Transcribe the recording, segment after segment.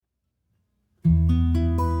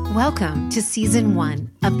Welcome to Season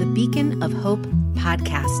 1 of the Beacon of Hope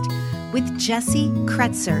podcast with Jesse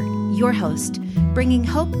Kretzer, your host, bringing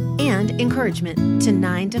hope and encouragement to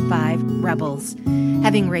 9-to-5 rebels.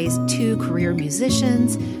 Having raised 2 career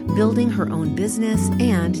musicians, building her own business,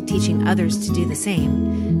 and teaching others to do the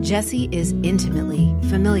same, Jesse is intimately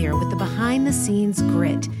familiar with the behind-the-scenes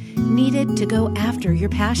grit needed to go after your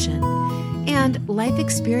passion. And life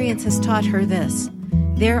experience has taught her this: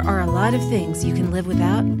 there are a lot of things you can live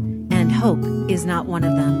without, and hope is not one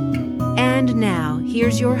of them. And now,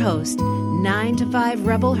 here's your host, 9-to-5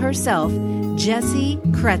 rebel herself, Jesse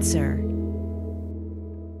Kretzer.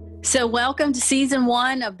 So welcome to Season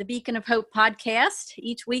 1 of the Beacon of Hope podcast.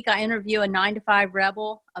 Each week I interview a 9-to-5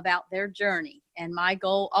 rebel about their journey. And my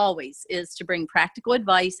goal always is to bring practical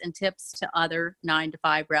advice and tips to other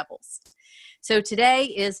 9-to-5 rebels. So today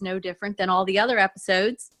is no different than all the other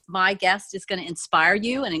episodes. My guest is going to inspire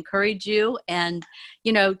you and encourage you and,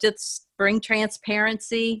 just bring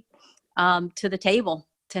transparency to the table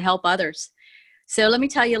to help others. So let me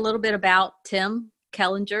tell you a little bit about Tim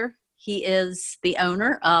Kellinger. He is the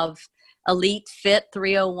owner of Elite Fit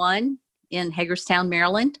 301 in Hagerstown,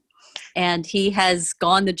 Maryland. And he has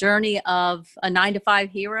gone the journey of a 9-to-5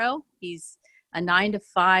 hero. He's a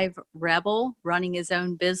 9-to-5 rebel running his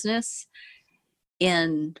own business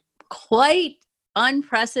in quite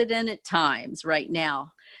unprecedented times right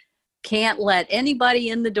now. Can't let anybody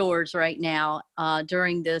in the doors right now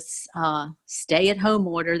during this stay-at-home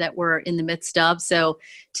order that we're in the midst of. So,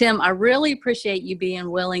 Tim, I really appreciate you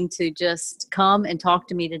being willing to just come and talk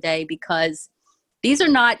to me today, because these are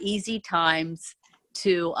not easy times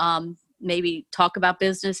to maybe talk about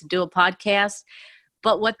business and do a podcast,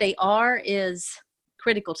 but what they are is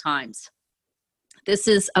critical times. This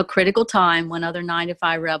is a critical time when other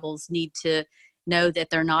 9-to-5 rebels need to know that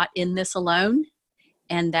they're not in this alone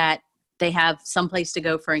and that they have someplace to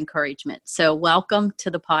go for encouragement. So welcome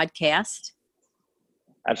to the podcast.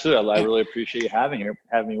 Absolutely. I really appreciate you having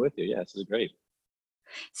me with you. Yeah, this is great.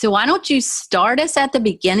 So why don't you start us at the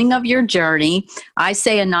beginning of your journey? I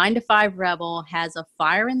say a 9-to-5 rebel has a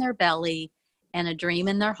fire in their belly and a dream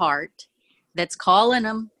in their heart that's calling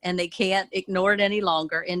them, and they can't ignore it any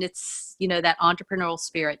longer. And it's, that entrepreneurial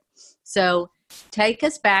spirit. So take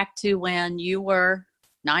us back to when you were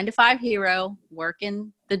 9-to-5 hero,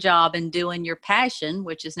 working the job and doing your passion,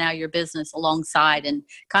 which is now your business alongside, and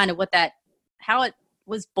kind of how it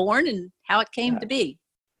was born and how it came to be.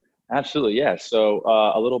 Absolutely. Yeah. So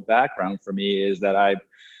a little background for me is that I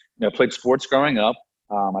played sports growing up.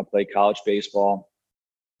 I played college baseball.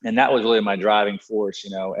 And that was really my driving force.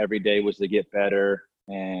 Every day was to get better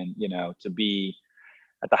and, to be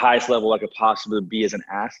at the highest level I could possibly be as an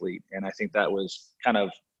athlete. And I think that was kind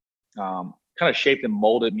of shaped and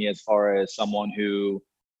molded me as far as someone who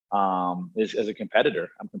is as a competitor.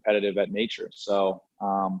 I'm competitive at nature. So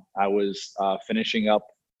I was finishing up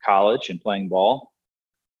college and playing ball.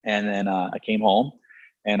 And then I came home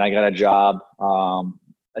and I got a job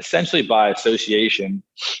essentially by association.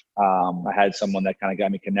 I had someone that kind of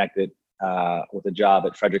got me connected with a job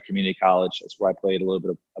at Frederick Community College. That's where I played a little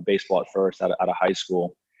bit of baseball at first out of high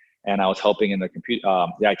school. And I was helping in the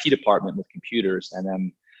IT department with computers. And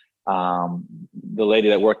then the lady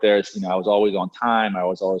that worked there, I was always on time. I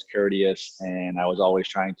was always courteous, and I was always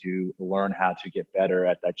trying to learn how to get better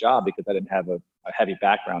at that job because I didn't have a heavy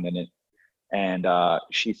background in it. And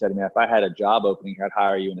she said to me, if I had a job opening here, I'd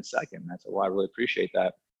hire you in a second. And I said, well, I really appreciate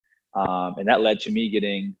that. And that led to me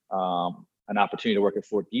getting an opportunity to work at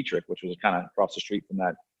Fort Detrick, which was kind of across the street from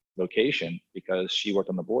that location, because she worked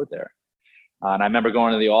on the board there. And I remember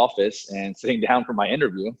going to the office and sitting down for my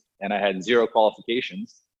interview, and I had 0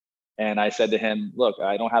 qualifications. And I said to him, look,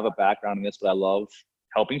 I don't have a background in this, but I love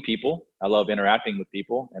helping people. I love interacting with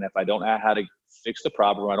people. And if I don't know how to fix the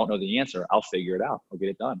problem or I don't know the answer, I'll figure it out. I'll get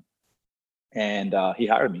it done. And he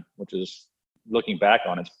hired me, which is, looking back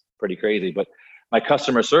on it, it's pretty crazy. But my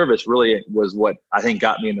customer service really was what I think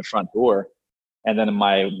got me in the front door. And then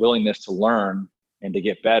my willingness to learn and to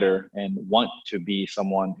get better and want to be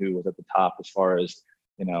someone who was at the top as far as,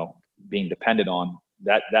 being depended on,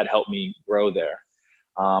 that helped me grow there.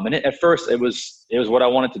 And at first it was what I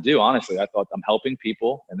wanted to do. Honestly, I thought, I'm helping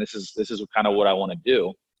people, and this is kind of what I want to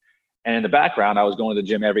do. And in the background, I was going to the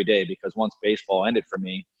gym every day, because once baseball ended for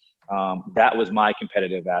me, that was my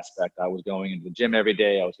competitive aspect. I was going into the gym every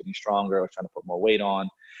day. I was getting stronger. I was trying to put more weight on,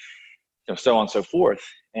 so on and so forth.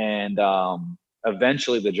 And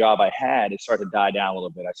eventually the job I had, it started to die down a little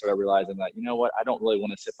bit. I started realizing that, I don't really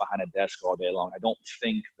want to sit behind a desk all day long. I don't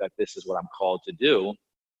think that this is what I'm called to do.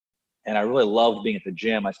 And I really loved being at the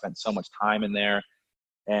gym. I spent so much time in there.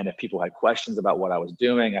 And if people had questions about what I was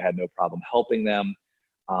doing, I had no problem helping them.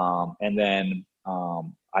 And then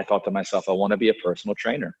I thought to myself, I want to be a personal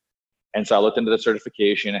trainer. And so I looked into the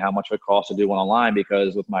certification and how much it would cost to do one online,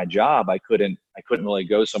 because with my job, I couldn't really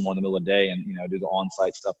go somewhere in the middle of the day and, do the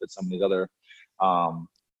on-site stuff that some of these other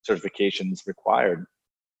certifications required.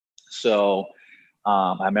 So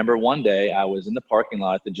I remember one day I was in the parking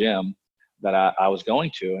lot at the gym that I was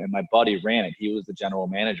going to, and my buddy ran it. He was the general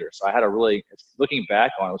manager. So I had looking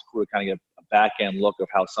back on it, was cool to kind of get a back end look of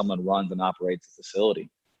how someone runs and operates a facility.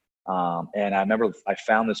 And I remember I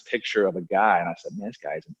found this picture of a guy, and I said, man, this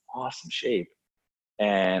guy's in awesome shape.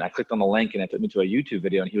 And I clicked on the link, and it took me to a YouTube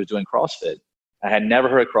video, and he was doing CrossFit. I had never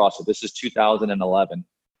heard of CrossFit. This is 2011.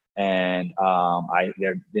 And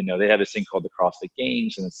they have this thing called the CrossFit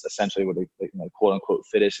Games, and it's essentially where the quote unquote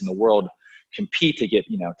fittest in the world compete to get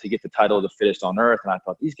the title of the fittest on earth. And I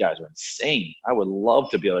thought, these guys are insane. I would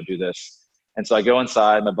love to be able to do this. And so I go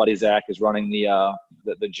inside. My buddy Zach is running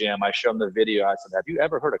the gym. I show him the video. I said, have you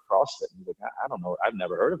ever heard of CrossFit? And he's like, I don't know. I've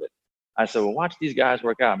never heard of it. I said, well, watch these guys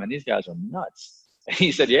work out, man. These guys are nuts. And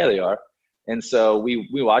he said, yeah, they are. And so we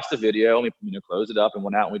watched the video, and we closed it up and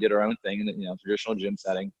went out and we did our own thing in the traditional gym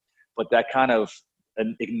setting. But that kind of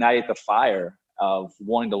ignited the fire of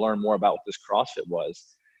wanting to learn more about what this CrossFit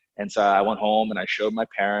was. And so I went home and I showed my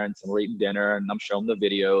parents, and we're eating dinner, and I'm showing them the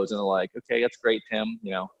videos, and they're like, okay, that's great, Tim.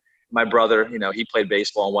 My brother, he played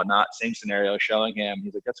baseball and whatnot, same scenario, showing him.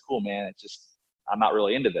 He's like, that's cool, man. It's just, I'm not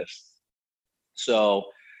really into this. So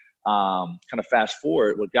kind of fast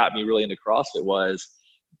forward, what got me really into CrossFit was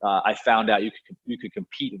I found out you could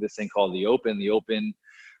compete with this thing called the Open. The Open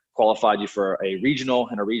qualified you for a regional,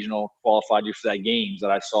 and a regional qualified you for that games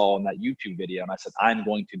that I saw in that YouTube video. And I said, I'm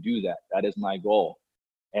going to do that. That is my goal.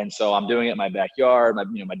 And so I'm doing it in my backyard.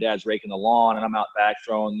 My dad's raking the lawn, and I'm out back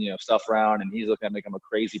throwing, stuff around, and he's looking at me like I'm a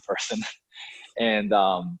crazy person. And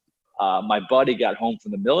my buddy got home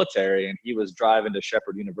from the military, and he was driving to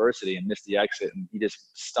Shepherd University and missed the exit. And he just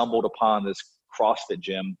stumbled upon this CrossFit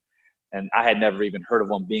gym. And I had never even heard of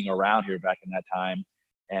one being around here back in that time.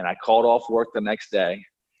 And I called off work the next day,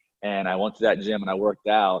 and I went to that gym and I worked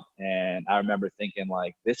out. And I remember thinking,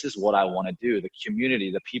 like, this is what I want to do. The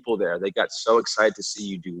community, the people there, they got so excited to see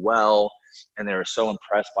you do well. And they were so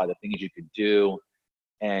impressed by the things you could do.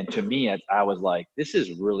 And to me, I was like, this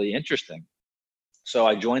is really interesting. So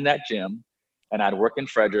I joined that gym, and I'd work in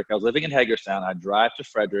Frederick. I was living in Hagerstown. I'd drive to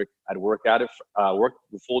Frederick. I'd work work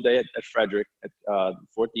the full day at Frederick at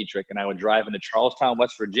Fort Detrick. And I would drive into Charlestown,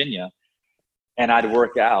 West Virginia, and I'd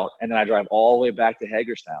work out, and then I'd drive all the way back to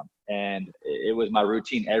Hagerstown. And it was my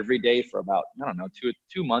routine every day for about, I don't know,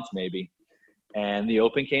 two months maybe. And the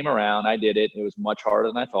Open came around. I did it. It was much harder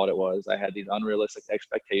than I thought it was. I had these unrealistic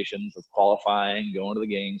expectations of qualifying, going to the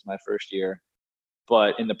games my first year.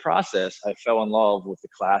 But in the process, I fell in love with the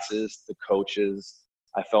classes, the coaches.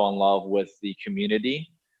 I fell in love with the community.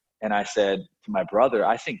 And I said to my brother,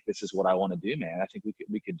 I think this is what I want to do, man. I think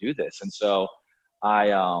we could do this. And so I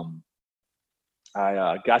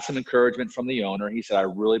got some encouragement from the owner. He said, I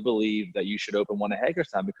really believe that you should open one in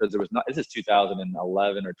Hagerstown, because this is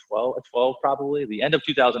 2011 or 12 probably, the end of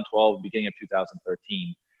 2012, beginning of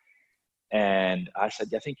 2013. And I said,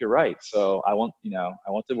 I think you're right. So I went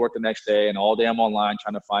to work the next day, and all day I'm online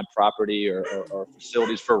trying to find property or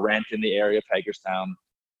facilities for rent in the area of Hagerstown.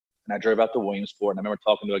 And I drove out to Williamsport, and I remember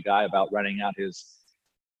talking to a guy about renting out his,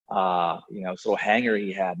 this little hangar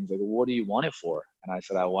he had. And he's like, well, what do you want it for? And I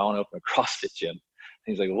said, I want to open a CrossFit gym. And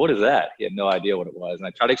he's like, well, what is that? He had no idea what it was. And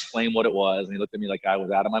I tried to explain what it was, and he looked at me like I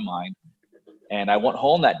was out of my mind. And I went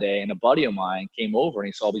home that day, and a buddy of mine came over, and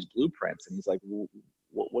he saw these blueprints, and he's like, well,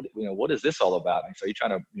 what is this all about? And so, are you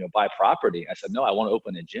trying to buy property? I said, no, I want to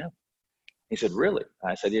open a gym. He said, really?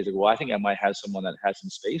 And I said, he's like, well, I think I might have someone that has some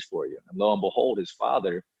space for you. And lo and behold, his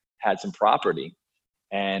father had some property,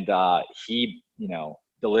 and he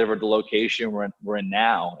delivered the location we're in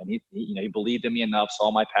now. And he believed in me enough,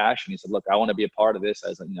 saw my passion. He said, look, I want to be a part of this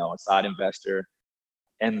as a side investor.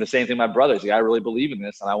 And the same thing, my brother, I really believe in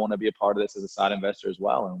this, and I want to be a part of this as a side investor as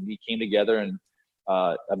well. And we came together in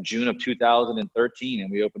June of 2013,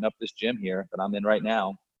 and we opened up this gym here that I'm in right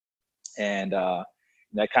now. And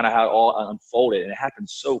that kind of how it all unfolded, and it happened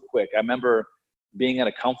so quick. I remember being at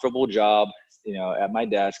a comfortable job, at my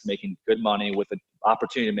desk, making good money with an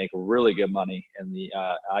opportunity to make really good money in the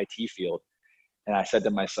IT field. And I said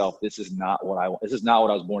to myself, this is not what I was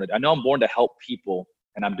born to do. I know I'm born to help people,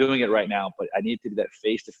 and I'm doing it right now, but I need to do that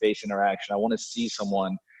face-to-face interaction. I want to see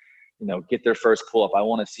someone, get their first pull-up. I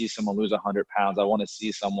want to see someone lose 100 pounds. I want to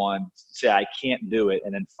see someone say, I can't do it,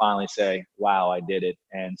 and then finally say, wow, I did it.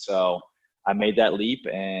 And so I made that leap,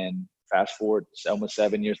 and fast forward almost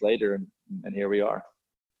 7 years later, and here we are.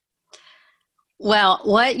 Well,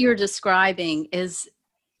 what you're describing is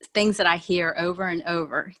things that I hear over and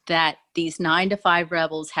over, that these 9-to-5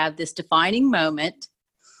 rebels have this defining moment.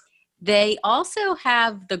 They also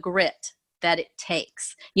have the grit that it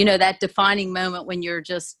takes, that defining moment when you're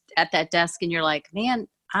just at that desk and you're like, man,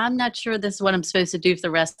 I'm not sure this is what I'm supposed to do for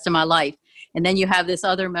the rest of my life. And then you have this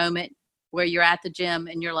other moment where you're at the gym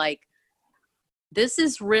and you're like, this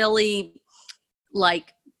is really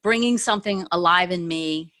like bringing something alive in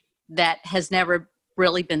me that has never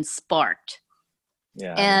really been sparked.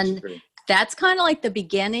 Yeah. And that's kind of like the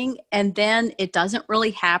beginning. And then it doesn't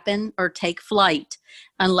really happen or take flight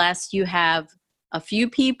unless you have a few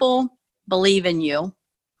people believe in you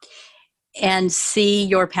and see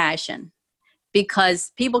your passion.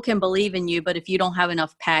 Because people can believe in you, but if you don't have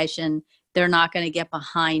enough passion, they're not going to get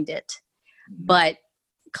behind it. But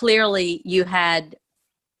clearly you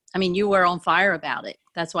were on fire about it.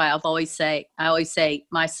 That's why I always say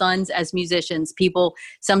my sons as musicians, people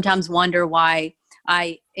sometimes wonder why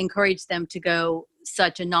I encourage them to go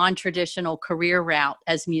such a non-traditional career route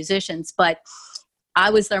as musicians. But I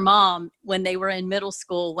was their mom when they were in middle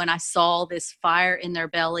school, when I saw this fire in their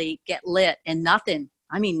belly get lit and nothing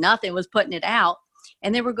was putting it out,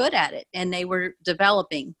 and they were good at it and they were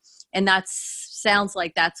developing. And that sounds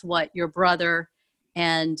like that's what your brother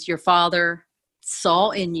and your father saw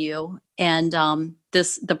in you. And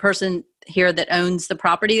the person here that owns the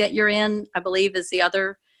property that you're in, I believe, is the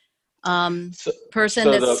other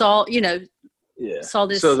person that saw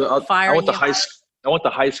this fire. I went to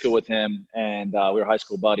high school with him, and we were high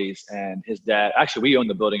school buddies. And his dad, actually, we own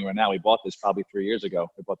the building right now. We bought this probably 3 years ago.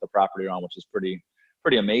 We bought the property on, which is pretty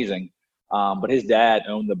amazing. But his dad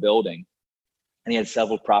owned the building, and he had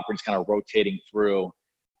several properties kind of rotating through.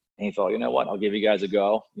 And he thought, you know what, I'll give you guys a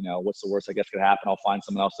go. What's the worst I guess could happen? I'll find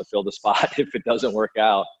someone else to fill the spot if it doesn't work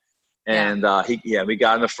out. And we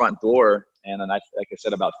got in the front door. And then, like I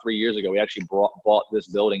said, about 3 years ago, we actually bought this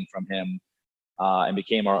building from him and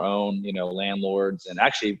became our own, landlords. And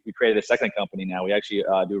actually, we created a second company now. We actually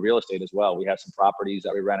do real estate as well. We have some properties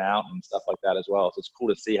that we rent out and stuff like that as well. So it's cool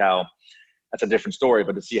to see how that's a different story,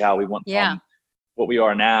 but to see how we went from what we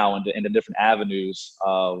are now into different avenues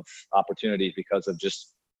of opportunity because of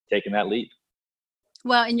just taking that leap.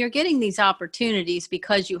 Well, and you're getting these opportunities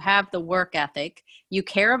because you have the work ethic, you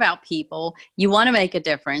care about people, you want to make a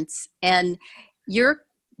difference, and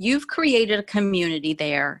you've created a community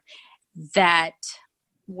there that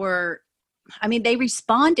they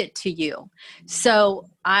responded to you. So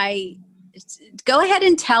go ahead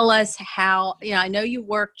and tell us how, I know you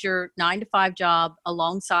worked your 9-to-5 job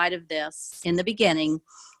alongside of this in the beginning,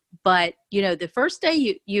 but the first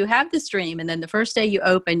day you have this dream, and then the first day you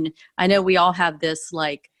open, I know we all have this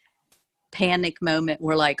like panic moment.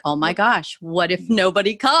 We're like, oh my gosh, what if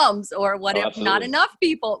nobody comes? Or what if absolutely. Not enough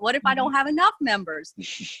people? What if I don't have enough members?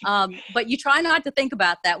 But you try not to think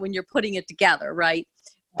about that when you're putting it together, right?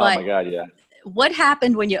 But oh my God, yeah. What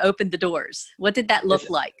happened when you opened the doors? What did that look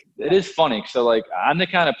like? It is funny. So like, I'm the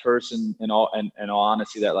kind of person in all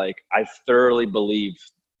honesty that like, I thoroughly believe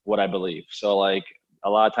what I believe. So like, a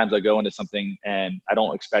lot of times I go into something and I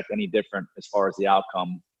don't expect any different as far as the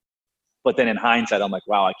outcome. But then in hindsight, I'm like,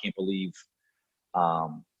 wow, I can't believe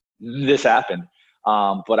this happened.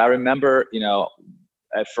 But I remember,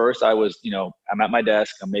 at first I was, I'm at my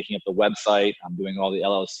desk, I'm making up the website, I'm doing all the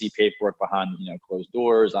LLC paperwork behind, closed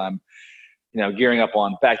doors. I'm, gearing up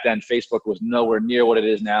on, back then, Facebook was nowhere near what it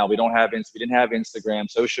is now. We didn't have Instagram.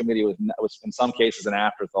 Social media was in some cases an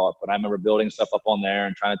afterthought, but I remember building stuff up on there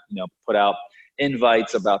and trying to, put out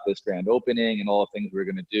invites about this grand opening and all the things we were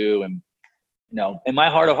going to do. And, in my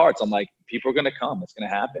heart of hearts, I'm like, people are going to come. It's going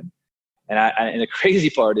to happen. And the crazy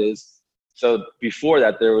part is, so before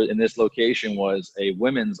that, there was, in this location was a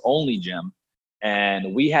women's only gym.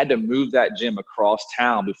 And we had to move that gym across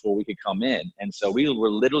town before we could come in. And so we were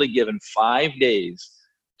literally given 5 days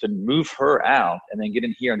to move her out and then get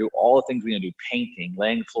in here and do all the things we need to do, painting,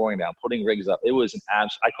 laying flooring down, putting rigs up. It was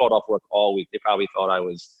I called off work all week. They probably thought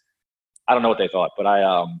I don't know what they thought, but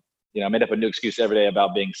I made up a new excuse every day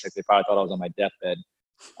about being sick. They probably thought I was on my deathbed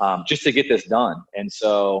just to get this done. And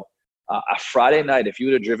so a Friday night, if you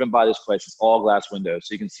would have driven by this place, it's all glass windows,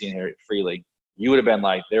 so you can see in here freely. You would have been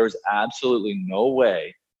like, there's absolutely no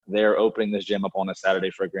way they're opening this gym up on a Saturday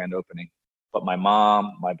for a grand opening. But my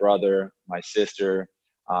mom, my brother, my sister,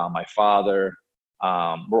 my father,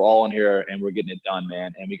 we're all in here and we're getting it done,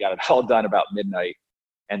 man. And we got it all done about midnight.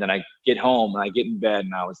 And then I get home and I get in bed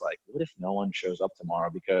and I was like, what if no one shows up tomorrow?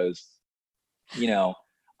 Because,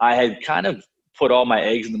 I had kind of put all my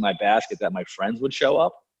eggs into my basket that my friends would show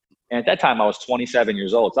up. And at that time I was 27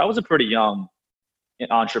 years old. So I was a pretty young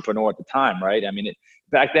entrepreneur at the time, right? I mean,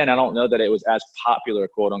 back then, I don't know that it was as popular,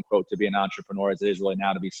 quote unquote, to be an entrepreneur as it is really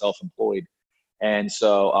now to be self-employed. And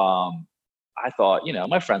so I thought,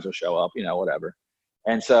 my friends will show up, whatever.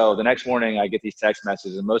 And so the next morning I get these text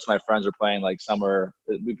messages, and most of my friends are playing like summer.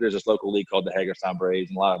 There's this local league called the Hagerstown Braves,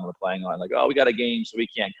 and a lot of them are playing on like, oh, we got a game, so we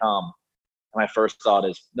can't come. And my first thought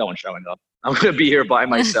is, no one's showing up. I'm going to be here by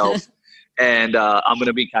myself, and I'm going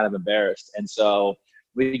to be kind of embarrassed. And so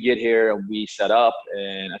we get here and we set up,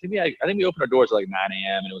 and I think we opened our doors at like 9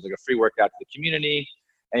 a.m. and it was like a free workout to the community.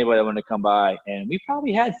 Anybody that wanted to come by, and we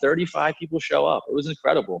probably had 35 people show up. It was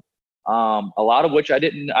incredible. A lot of which I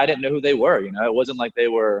didn't know who they were. It wasn't like they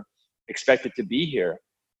were expected to be here.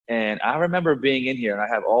 And I remember being in here, and I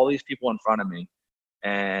have all these people in front of me,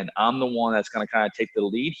 and I'm the one that's going to kind of take the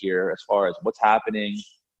lead here as far as what's happening,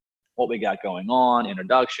 what we got going on,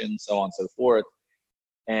 introductions, so on and so forth.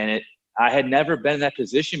 And I had never been in that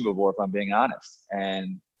position before, if I'm being honest,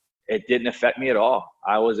 and it didn't affect me at all.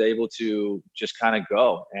 I was able to just kind of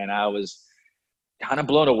go, and I was kind of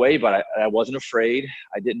blown away, but I wasn't afraid.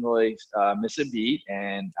 I didn't really miss a beat,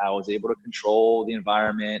 and I was able to control the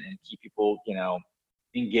environment and keep people,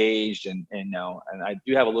 engaged. And I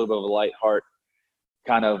do have a little bit of a light heart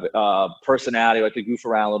kind of personality. I like to goof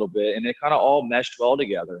around a little bit, and it kind of all meshed well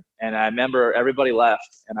together. And I remember everybody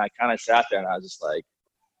left, and I kind of sat there, and I was just like,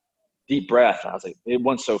 deep breath. I was like, it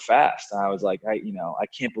went so fast. And I was like, I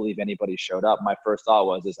can't believe anybody showed up. My first thought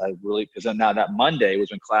was, because then now that Monday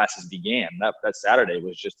was when classes began. That Saturday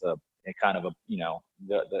was just a kind of a,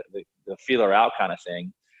 the feeler out kind of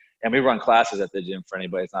thing. And we run classes at the gym for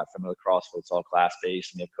anybody that's not familiar with CrossFit. It's all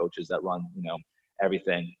class-based, and we have coaches that run,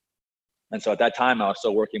 everything. And so at that time, I was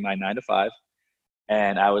still working my 9 to 5,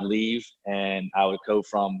 and I would leave, and I would go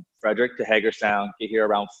from Frederick to Hagerstown, get here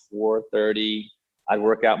around 4:30. I'd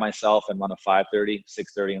work out myself and run a 5:30,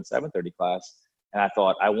 6:30, and 7:30 class. And I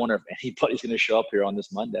thought, I wonder if anybody's going to show up here on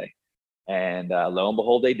this Monday. And lo and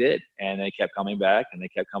behold, they did. And they kept coming back, and they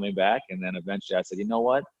kept coming back. And then eventually I said, you know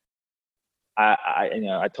what?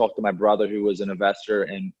 I talked to my brother, who was an investor,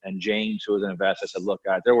 and James, who was an investor. I said, look,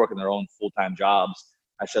 guys, they're working their own full-time jobs.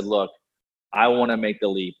 I said, look, I want to make the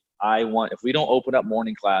leap. If we don't open up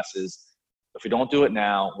morning classes, if we don't do it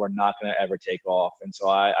now, we're not going to ever take off. And so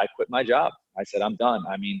I quit my job. I said, I'm done.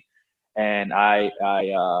 I mean, and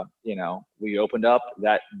we opened up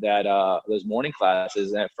those morning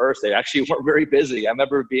classes. And at first they actually weren't very busy. I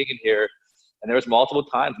remember being in here, and there was multiple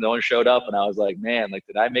times no one showed up. And I was like, man,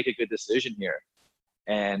 did I make a good decision here?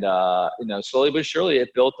 And, slowly but surely it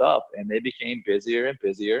built up, and they became busier and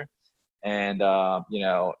busier. And,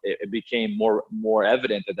 it became more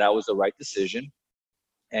evident that was the right decision.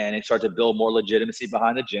 And it started to build more legitimacy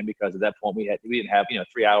behind the gym, because at that point we didn't have,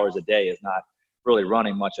 3 hours a day is not really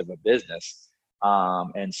running much of a business.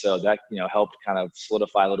 And so that, helped kind of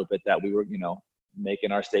solidify a little bit that we were,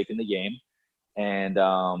 making our stake in the game. And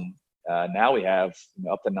now we have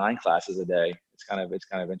up to 9 classes a day. It's kind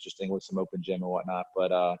of interesting with some open gym and whatnot.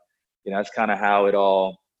 But, that's kind of how it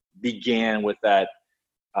all began, with that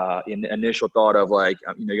initial thought of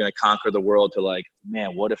you're going to conquer the world, to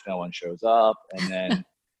man, what if no one shows up? And then,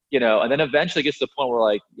 and then eventually it gets to the point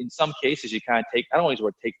where in some cases you kind of take, I don't always use the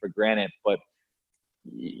word take for granted, but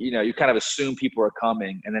you kind of assume people are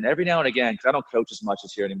coming. And then every now and again, because I don't coach as much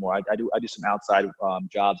as here anymore, I do some outside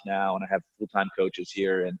jobs now, and I have full-time coaches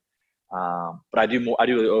here. And, but I do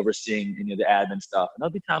the overseeing, the admin stuff. And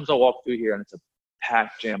there'll be times I'll walk through here and it's a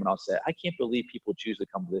packed gym, and I'll say, I can't believe people choose to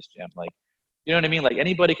come to this gym. You know what I mean?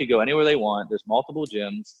 Anybody could go anywhere they want. There's multiple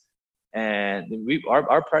gyms, and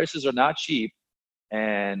our prices are not cheap.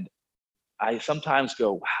 And I sometimes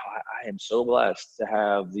go, wow, I am so blessed to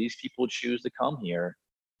have these people choose to come here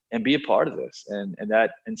and be a part of this. And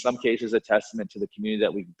that, in some cases, a testament to the community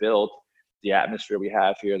that we've built, the atmosphere we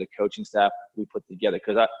have here, the coaching staff we put together.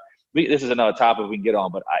 Because this is another topic we can get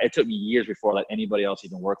on, but it took me years before I let anybody else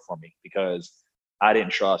even work for me, because I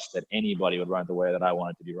didn't trust that anybody would run the way that I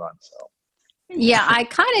wanted to be run. So. Yeah, I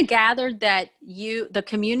kind of gathered that the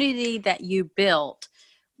community that you built,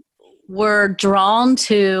 were drawn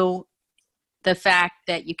to the fact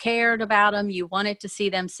that you cared about them, you wanted to see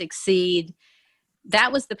them succeed.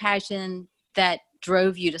 That was the passion that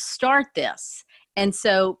drove you to start this. And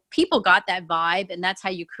so people got that vibe, and that's how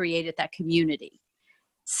you created that community.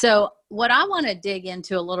 So what I want to dig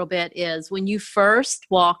into a little bit is, when you first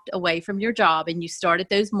walked away from your job and you started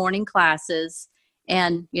those morning classes,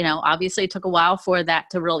 and, obviously it took a while for that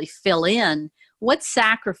to really fill in, what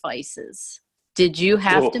sacrifices did you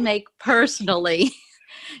have to make personally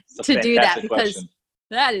to do that? Because question.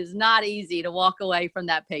 That is not easy to walk away from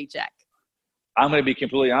that paycheck. I'm going to be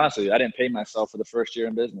completely honest with you. I didn't pay myself for the first year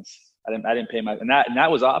in business. I didn't pay and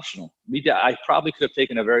that was optional. I probably could have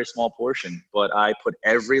taken a very small portion, but I put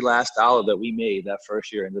every last dollar that we made that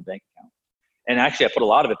first year in the bank account. And actually, I put a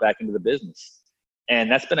lot of it back into the business.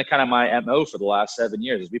 And that's been a kind of my MO for the last 7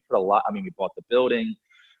 years. Is we put a lot. I mean, we bought the building.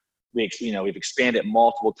 We've expanded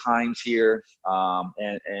multiple times here.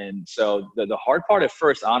 And so the hard part at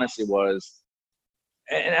first, honestly, was.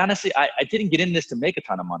 And honestly, I didn't get in this to make a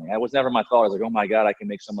ton of money. I was never my thought. I was like, oh my God, I can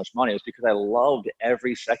make so much money. It was because I loved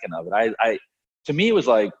every second of it. To me, it was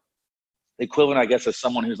like the equivalent, I guess, of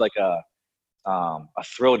someone who's like a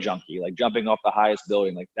thrill junkie, like jumping off the highest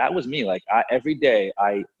building. Like that was me. Like every day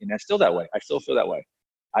and that's still that way. I still feel that way.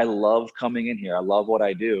 I love coming in here. I love what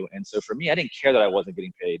I do. And so for me, I didn't care that I wasn't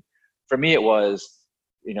getting paid. For me, it was,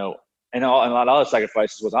 and a lot of other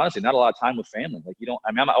sacrifices was honestly not a lot of time with family. Like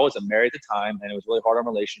I wasn't married at the time, and it was really hard on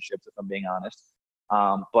relationships, if I'm being honest.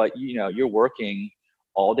 But you're working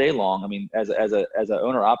all day long. I mean, as an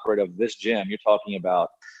owner operator of this gym, you're talking about,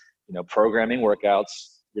 programming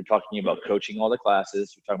workouts. You're talking about coaching all the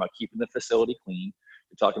classes. You're talking about keeping the facility clean.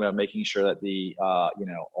 You're talking about making sure that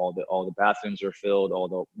all the bathrooms are filled,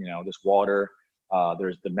 there's water.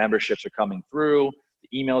 There's the memberships are coming through.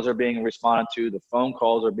 The emails are being responded to, the phone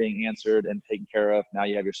calls are being answered and taken care of. Now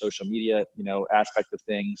you have your social media, aspect of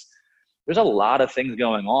things. There's a lot of things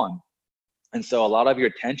going on. And so a lot of your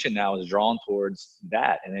attention now is drawn towards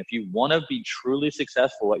that. And if you want to be truly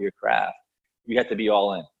successful at your craft, you have to be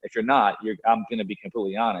all in. If you're not, I'm going to be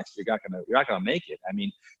completely honest, you're not going to make it. I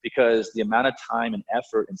mean, because the amount of time and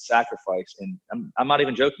effort and sacrifice, and I'm not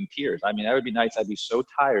even joking, tears. I mean, there would be nights I'd be so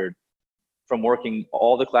tired from working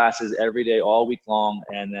all the classes every day, all week long.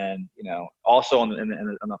 And then, also on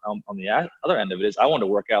the other end of it is I want to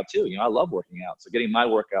work out too. I love working out. So getting my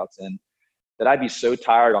workouts in, that I'd be so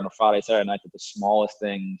tired on a Friday, Saturday night that the smallest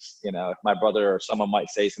things, if my brother or someone might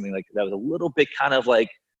say something like that was a little bit kind of like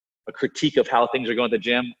a critique of how things are going at the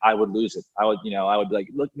gym, I would lose it. I would be like,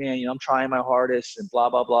 look, man, I'm trying my hardest and blah,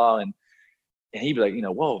 blah, blah. And he'd be like,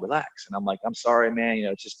 whoa, relax. And I'm like, I'm sorry, man.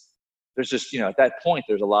 It's just, there's just, at that point,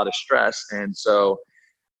 there's a lot of stress. And so,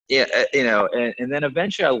 yeah, and then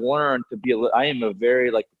eventually I learned to I am a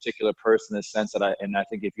very particular person in the sense that I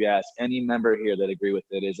think if you ask any member here that agree with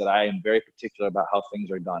it, is that I am very particular about how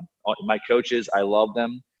things are done. My coaches, I love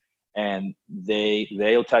them. And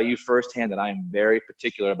they'll tell you firsthand that I am very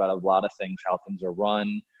particular about a lot of things, how things are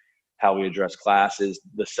run, how we address classes,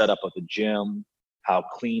 the setup of the gym, how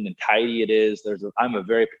clean and tidy it is. I'm a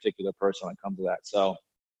very particular person when it comes to that. So,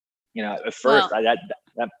 at first,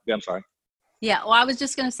 I'm sorry. Yeah, well, I was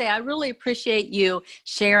just going to say, I really appreciate you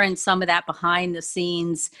sharing some of that behind the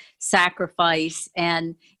scenes sacrifice.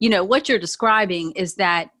 And, what you're describing is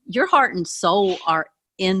that your heart and soul are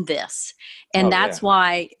in this. And that's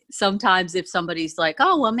why sometimes if somebody's like,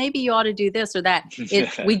 oh, well, maybe you ought to do this or that,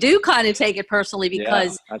 we do kind of take it personally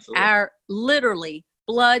because our literally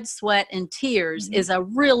blood, sweat, and tears is a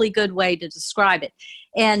really good way to describe it.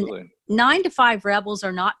 And 9 to 5 rebels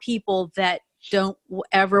are not people that don't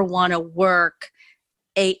ever want to work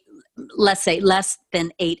let's say less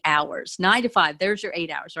than 8 hours. 9 to 5, there's your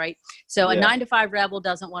 8 hours, right? So a 9 to 5 rebel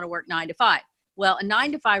doesn't want to work 9 to 5. Well, a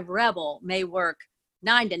 9 to 5 rebel may work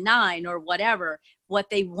 9 to 9 or whatever. What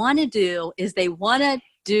they want to do is they want to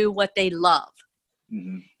do what they love.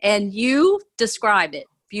 Mm-hmm. And you describe it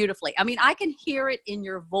beautifully. I mean, I can hear it in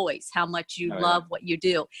your voice, how much you love what you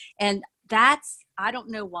do. And I don't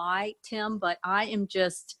know why, Tim, but I am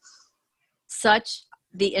just such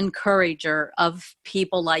the encourager of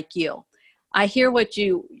people like you. I hear what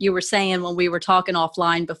you were saying when we were talking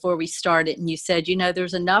offline before we started, and you said,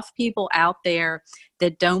 there's enough people out there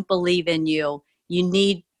that don't believe in you. You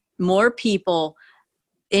need more people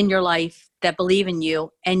in your life that believe in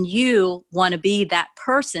you, and you want to be that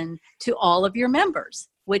person to all of your members,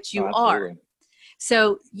 which you are.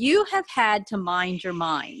 So you have had to mind your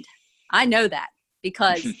mind. I know that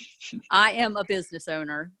because I am a business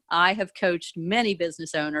owner. I have coached many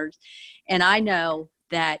business owners, and I know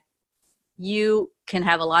that you can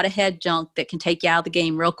have a lot of head junk that can take you out of the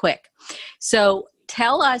game real quick. So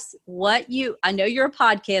tell us I know you're a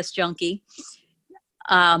podcast junkie.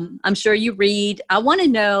 I'm sure you read. I want to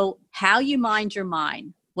know how you mind your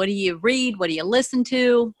mind. What do you read? What do you listen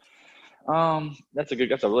to? That's a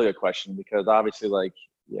really good question, because obviously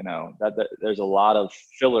that there's a lot of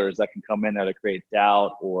fillers that can come in there to create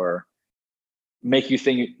doubt or make you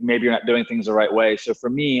think maybe you're not doing things the right way. So for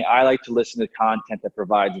me, I like to listen to content that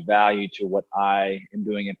provides value to what I am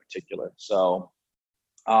doing in particular. So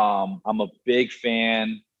I'm a big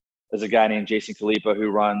fan. There's a guy named Jason Khalipa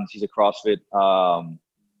who he's a CrossFit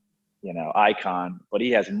icon, but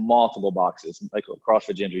he has multiple boxes. Like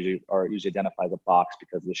CrossFit gyms are usually identified as a box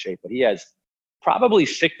because of the shape, but he has probably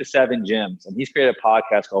 6 to 7 gyms, and he's created a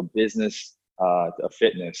podcast called Business of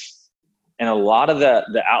Fitness. And a lot of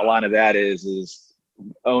the outline of that is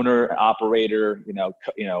owner, operator,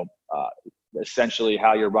 essentially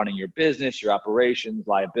how you're running your business, your operations,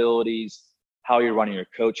 liabilities, how you're running your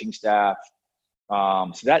coaching staff.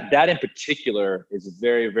 So that in particular is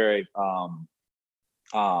very, very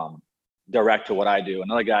direct to what I do.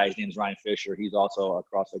 Another guy, his name's Ryan Fisher. He's also a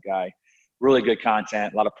CrossFit guy. Really good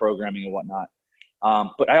content, a lot of programming and whatnot.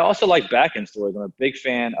 But I also like back-end stories. I'm a big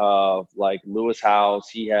fan of like Lewis Howes.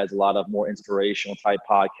 He has a lot of more inspirational type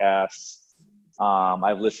podcasts.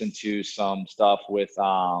 I've listened to some stuff with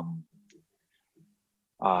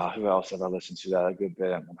who else have I listened to that a good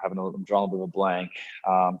bit? I'm drawing a bit of a blank.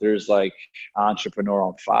 There's like Entrepreneur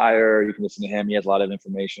on Fire. You can listen to him. He has a lot of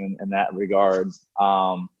information in that regards.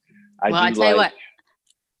 I tell you what.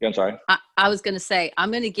 Yeah, I'm sorry. I was going to say,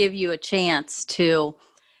 I'm going to give you a chance to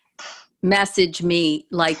message me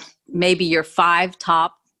like maybe your 5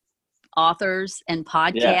 top authors and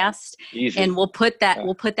podcasts, and we'll put that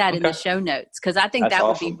in the show notes, because I think that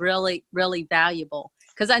would be really, really valuable.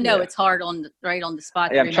 Because I know it's hard right on the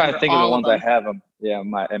spot. Yeah, I'm trying to think of the ones I have them. Yeah,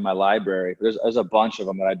 in my library. There's a bunch of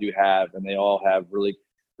them that I do have, and they all have really,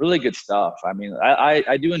 really good stuff. I mean,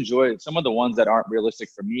 I do enjoy some of the ones that aren't realistic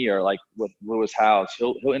for me. Are like with Lewis Howes.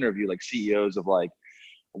 He'll interview like CEOs of like,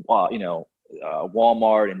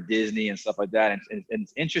 Walmart and Disney and stuff like that. And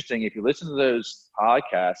it's interesting if you listen to those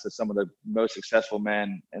podcasts of some of the most successful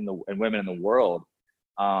men and women in the world.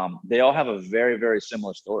 They all have a very, very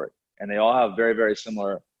similar story. And they all have very, very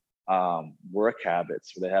similar work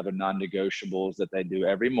habits, where they have a non-negotiables that they do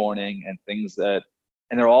every morning, and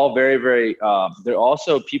they're all very, very, they're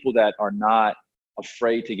also people that are not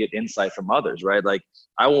afraid to get insight from others, right? Like,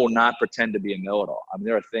 I will not pretend to be a know-it-all. I mean,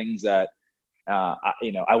 there are things that,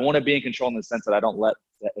 I want to be in control in the sense that I don't let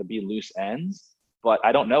that be loose ends, but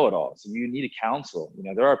I don't know it all. So you need a counsel.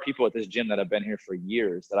 There are people at this gym that have been here for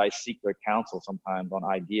years that I seek their counsel sometimes on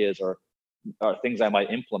ideas or things I might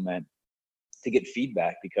implement to get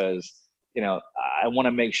feedback, because, I want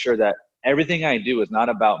to make sure that everything I do is not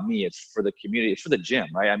about me. It's for the community. It's for the gym,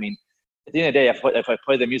 right? I mean, at the end of the day, if I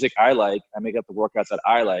play the music I like, I make up the workouts that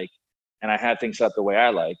I like, and I have things set up the way I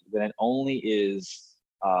like, then it only is,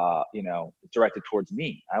 directed towards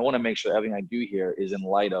me. I want to make sure everything I do here is in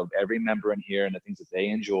light of every member in here and the things that they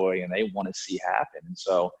enjoy and they want to see happen. And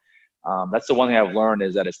so that's the one thing I've learned,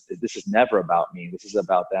 is that this is never about me. This is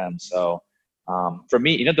about them. So for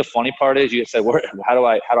me, the funny part is, you said, how do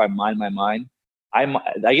I mind my mind? I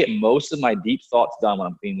get most of my deep thoughts done when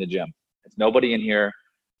I'm cleaning the gym. There's nobody in here.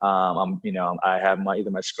 I have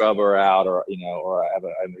either my scrubber out, or I have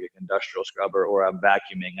an industrial scrubber, or I'm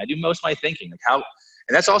vacuuming. I do most of my thinking,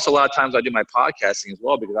 and that's also a lot of times I do my podcasting as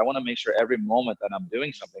well, because I want to make sure every moment that I'm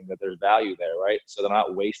doing something that there's value there, right? So that I'm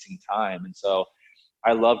not wasting time. And so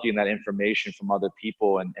I love getting that information from other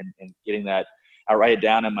people and getting that. I write it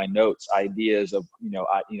down in my notes, ideas of,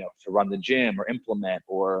 to run the gym or implement,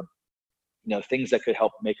 or, things that could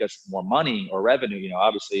help make us more money or revenue,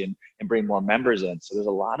 obviously, and bring more members in. So there's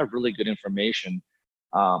a lot of really good information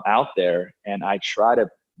out there. And I try to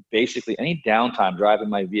basically, any downtime driving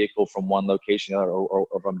my vehicle from one location to another, or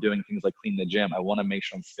if I'm doing things like cleaning the gym, I want to make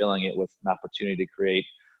sure I'm filling it with an opportunity to create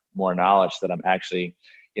more knowledge, so that I'm actually,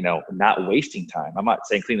 not wasting time. I'm not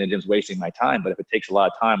saying cleaning the gym is wasting my time, but if it takes a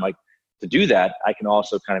lot of time, like, to do that, I can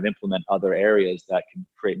also kind of implement other areas that can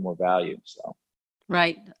create more value. So.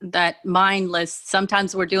 Right. That mindless,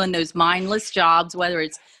 sometimes we're doing those mindless jobs, whether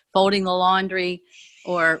it's folding the laundry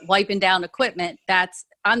or wiping down equipment.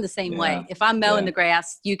 I'm the same way. If I'm mowing the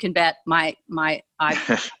grass, you can bet my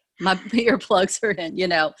earplugs are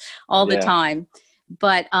in, all the time.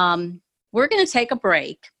 But we're going to take a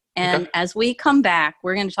break. And as we come back,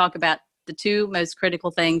 we're going to talk about the 2 most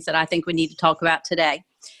critical things that I think we need to talk about today.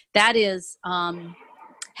 That is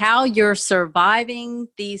how you're surviving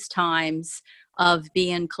these times of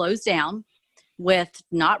being closed down, with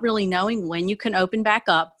not really knowing when you can open back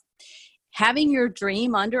up, having your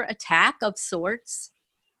dream under attack of sorts,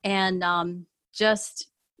 and just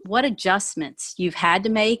what adjustments you've had to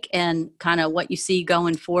make, and kind of what you see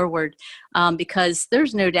going forward, because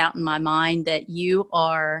there's no doubt in my mind that you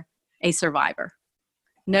are a survivor.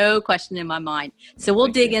 No question in my mind. So we'll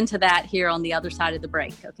dig into that here on the other side of the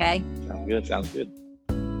break, okay? Sounds good.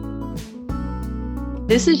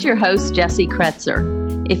 This is your host, Jessie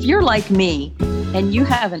Kretzer. If you're like me and you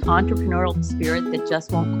have an entrepreneurial spirit that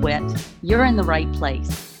just won't quit, you're in the right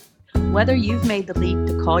place. Whether you've made the leap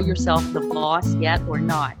to call yourself the boss yet or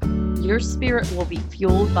not, Your spirit will be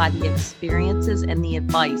fueled by the experiences and the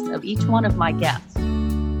advice of each one of my guests.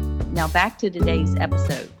 Now back to today's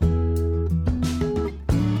episode.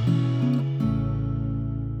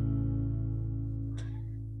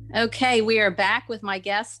 Okay, we are back with my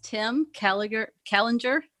guest, Tim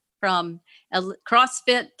Kellinger from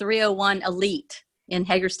CrossFit 301 Elite in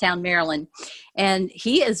Hagerstown, Maryland. And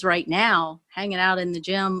he is right now hanging out in the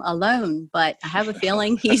gym alone, but I have a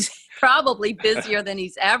feeling he's probably busier than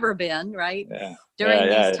he's ever been, right? Yeah. During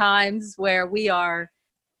these times where we have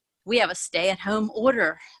a stay-at-home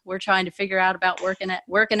order. We're trying to figure out about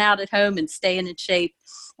working out at home and staying in shape.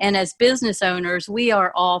 And as business owners, we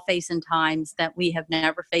are all facing times that we have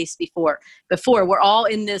never faced before. We're all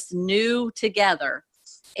in this new together.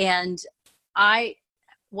 And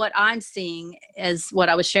what I'm seeing is what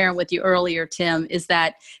I was sharing with you earlier, Tim, is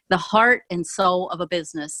that the heart and soul of a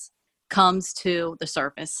business comes to the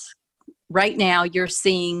surface. Right now, you're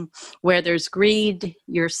seeing where there's greed,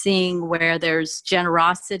 you're seeing where there's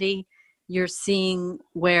generosity, you're seeing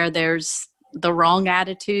where there's the wrong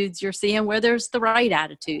attitudes, you're seeing where there's the right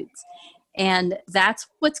attitudes. And that's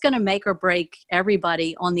what's going to make or break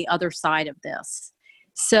everybody on the other side of this.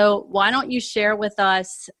 So why don't you share with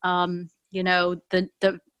us,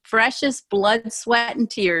 the freshest blood, sweat, and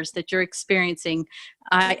tears that you're experiencing.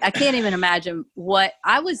 I can't even imagine what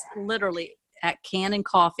I was literally at Cannon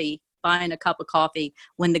Coffee buying a cup of coffee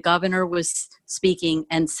when the governor was speaking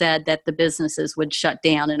and said that the businesses would shut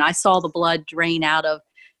down. And I saw the blood drain out of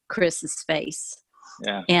Chris's face.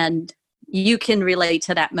 Yeah. And you can relate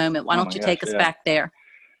to that moment. Why don't you take us back there?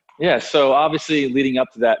 Yeah. So obviously leading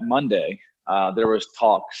up to that Monday, there was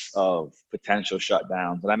talks of potential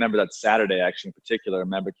shutdowns. And I remember that Saturday, actually in particular, a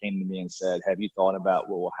member came to me and said, have you thought about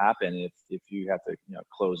what will happen if you have to,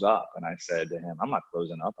 close up? And I said to him, I'm not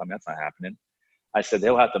closing up. I mean, that's not happening. I said,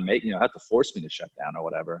 they'll have to have to force me to shut down or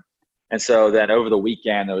whatever. And so then over the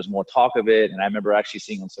weekend, there was more talk of it. And I remember actually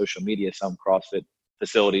seeing on social media, some CrossFit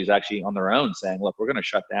facilities actually on their own saying, look, we're going to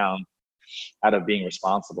shut down out of being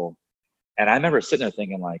responsible. And I remember sitting there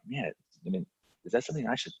thinking like, man, I mean, is that something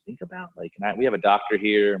I should think about? Like, we have a doctor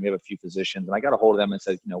here and we have a few physicians, and I got a hold of them and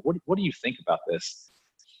said, what do you think about this?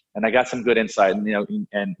 And I got some good insight, and,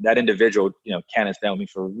 and that individual, Ken has been with me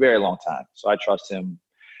for a very long time. So I trust him,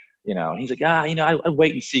 and he's like, I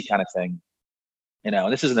wait and see kind of thing,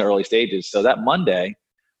 and this is in the early stages. So that Monday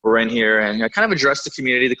we're in here and kind of address the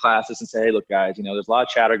community, the classes, and say, hey, look guys, there's a lot of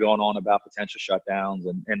chatter going on about potential shutdowns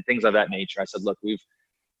and things of that nature. I said, look,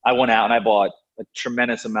 I went out and I bought a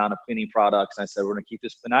tremendous amount of cleaning products. And I said, we're going to keep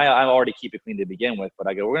this, and I already keep it clean to begin with, but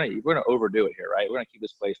I go, we're going to overdo it here, right? We're going to keep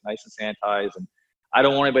this place nice and sanitized. And I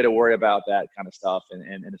don't want anybody to worry about that kind of stuff.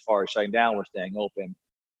 And as far as shutting down, we're staying open.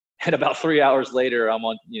 And about 3 hours later, I'm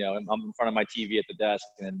on, I'm in front of my TV at the desk,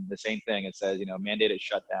 and the same thing. It says, mandated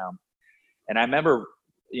shutdown. And I remember,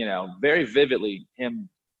 very vividly him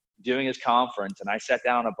doing his conference, and I sat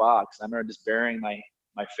down in a box. I remember just burying my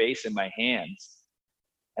face in my hands.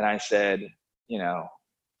 And I said,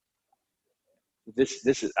 this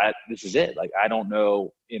is it. Like, I don't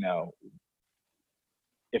know,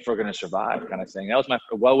 if we're going to survive kind of thing. That was my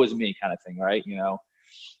woe was me kind of thing. Right.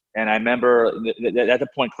 And I remember at the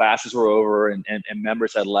point classes were over and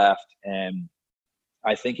members had left. And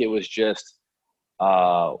I think it was just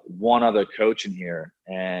one other coach in here.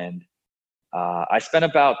 And I spent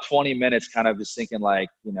about 20 minutes kind of just thinking like,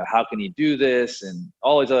 how can you do this? And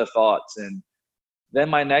all these other thoughts. And then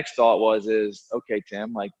my next thought is, okay,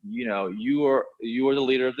 Tim, like, you are the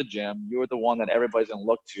leader of the gym. You are the one that everybody's going to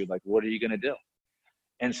look to. Like, what are you going to do?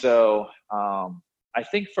 And so I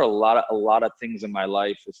think for a lot of things in my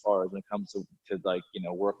life, as far as when it comes to like,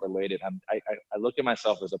 work related, I look at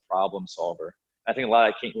myself as a problem solver. I think a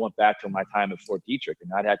lot went back to my time at Fort Detrick,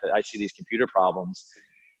 and I see these computer problems,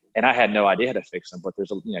 and I had no idea how to fix them. But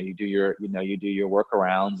there's you do your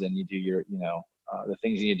workarounds, and you do your the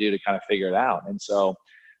things you do to kind of figure it out. And so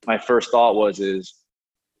my first thought is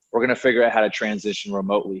we're going to figure out how to transition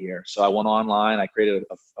remotely here. So I went online, I created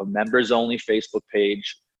a members only Facebook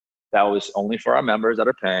page that was only for our members that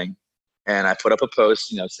are paying. And I put up a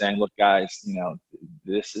post, saying, look guys,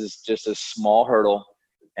 this is just a small hurdle,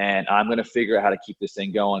 and I'm going to figure out how to keep this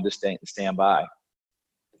thing going, just stand by.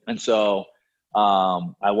 And so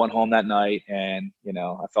I went home that night, and,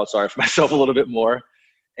 I felt sorry for myself a little bit more.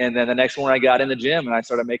 And then the next morning I got in the gym and I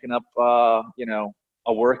started making up,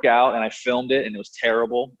 a workout, and I filmed it, and it was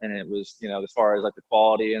terrible. And it was, as far as like the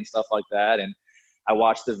quality and stuff like that. And I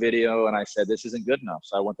watched the video and I said, this isn't good enough.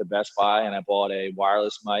 So I went to Best Buy and I bought a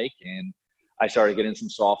wireless mic, and I started getting some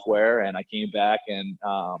software, and I came back and,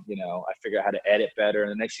 I figured out how to edit better.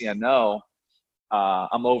 And the next thing I know,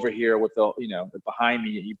 I'm over here with behind me,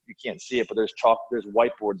 you can't see it, but there's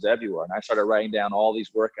whiteboards everywhere. And I started writing down all these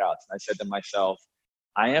workouts. And I said to myself,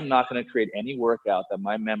 I am not going to create any workout that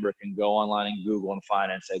my member can go online and Google and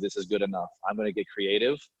find and say, this is good enough. I'm going to get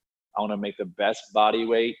creative. I want to make the best body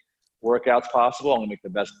weight workouts possible. I'm going to make the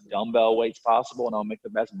best dumbbell weights possible. And I'll make the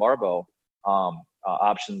best barbell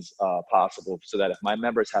options possible, so that if my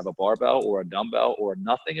members have a barbell or a dumbbell or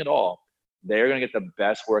nothing at all, they're going to get the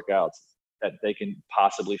best workouts that they can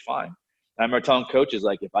possibly find. And I remember telling coaches,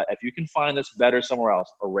 like, if you can find this better somewhere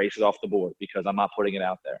else, erase it off the board, because I'm not putting it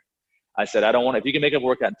out there. I said, if you can make a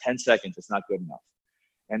workout in 10 seconds, it's not good enough.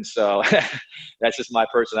 And so that's just my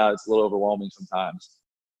personality. It's a little overwhelming sometimes.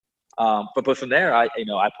 But from there, I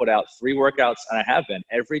put out 3 workouts, and I have been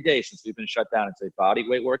every day since we've been shut down. It's a body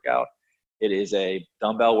weight workout, it is a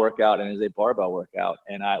dumbbell workout, and it is a barbell workout.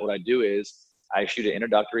 And what I do is I shoot an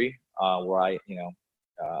introductory where I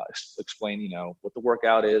explain what the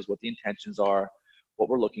workout is, what the intentions are, what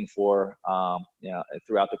we're looking for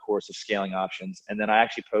throughout the course of scaling options. And then I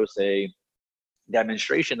actually post a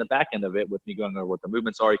demonstration, the back end of it, with me going over what the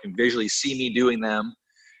movements are. You can visually see me doing them.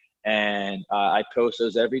 And I post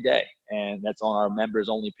those every day, and that's on our members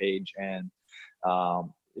only page. And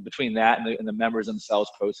between that and the members themselves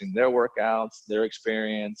posting their workouts, their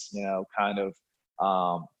experience, I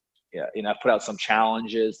put out some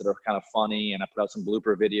challenges that are kind of funny, and I put out some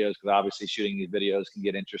blooper videos, because obviously shooting these videos can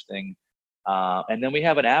get interesting. And then we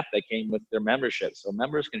have an app that came with their membership, so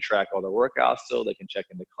members can track all their workouts still. They can check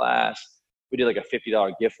into class. We did like a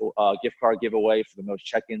 $50 gift card giveaway for the most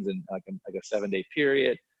check-ins in like a 7-day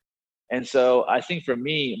period. And so I think for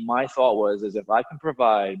me, my thought is if I can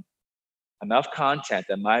provide enough content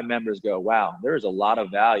that my members go, wow, there's a lot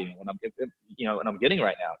of value when I'm getting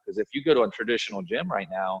right now. Because if you go to a traditional gym right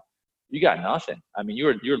now, you got nothing. I mean,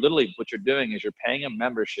 you're literally, what you're doing is you're paying a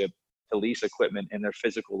membership to lease equipment in their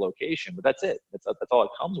physical location, but that's it. That's all it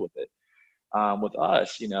comes with it. With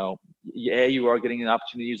us, you are getting an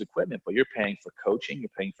opportunity to use equipment, but you're paying for coaching, you're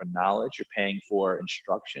paying for knowledge, you're paying for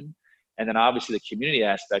instruction. And then obviously the community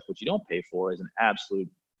aspect, which you don't pay for, is an absolute,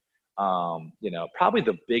 probably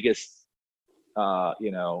the biggest,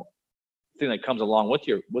 thing that comes along with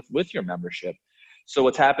your membership. So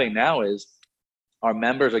what's happening now is our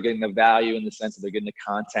members are getting the value in the sense that they're getting the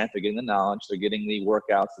content, they're getting the knowledge, they're getting the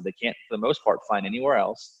workouts that they can't, for the most part, find anywhere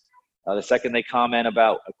else. The second they comment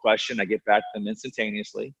about a question, I get back to them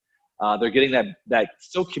instantaneously. They're getting that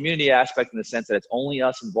still community aspect in the sense that it's only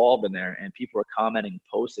us involved in there, and people are commenting,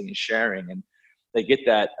 posting, and sharing, and they get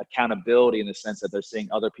that accountability in the sense that they're seeing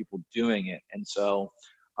other people doing it. And so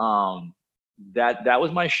that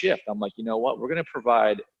was my shift. I'm like, you know what? We're going to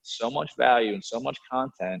provide so much value and so much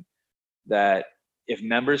content that if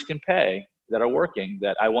members can pay that are working,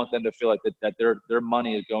 that I want them to feel like that their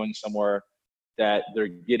money is going somewhere, that they're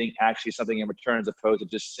getting actually something in return, as opposed to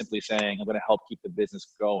just simply saying, I'm going to help keep the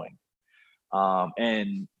business going.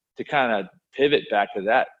 And to kind of pivot back to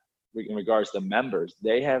that in regards to members,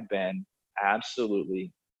 they have been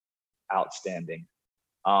absolutely outstanding.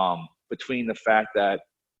 Between the fact that,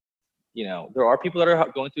 there are people that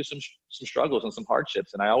are going through some struggles and some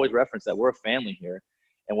hardships. And I always reference that we're a family here,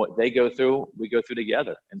 and what they go through, we go through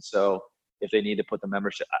together. And so if they need to put the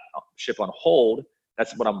membership on hold,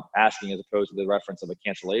 that's what I'm asking, as opposed to the reference of a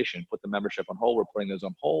cancellation. Put the membership on hold. We're putting those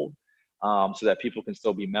on hold so that people can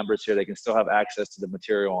still be members here. They can still have access to the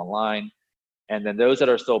material online. And then those that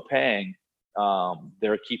are still paying,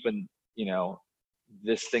 they're keeping,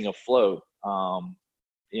 this thing afloat,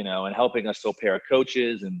 and helping us still pay our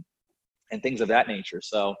coaches and things of that nature.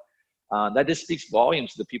 So that just speaks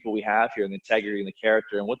volumes to the people we have here, and the integrity and the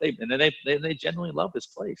character, and they genuinely love this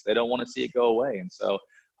place. They don't want to see it go away. And so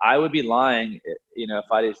I would be lying,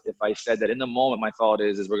 if I said that in the moment my thought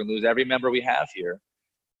is we're going to lose every member we have here.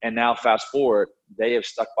 And now fast forward, they have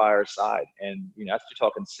stuck by our side. And, after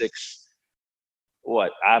talking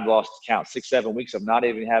I've lost count, 6-7 weeks of not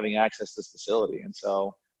even having access to this facility. And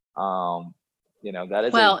so, that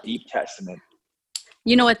is a deep testament.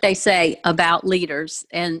 You know what they say about leaders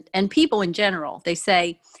and people in general? They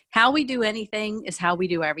say, how we do anything is how we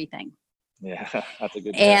do everything. Yeah, that's a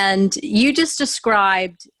good And you just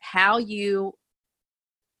described how you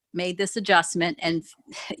made this adjustment and,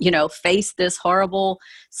 faced this horrible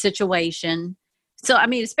situation. So, I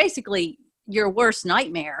mean, it's basically your worst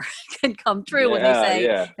nightmare can come true when they say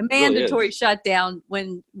a mandatory really shutdown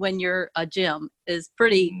when you're a gym is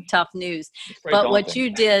pretty tough news. But daunting. What you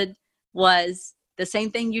did was the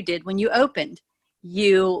same thing you did when you opened.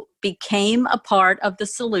 You became a part of the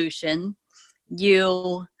solution.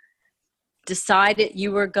 You decided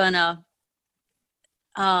you were gonna,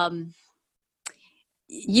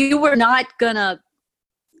 you were not going to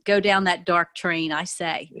go down that dark train, I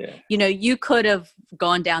say. Yeah. You know, you could have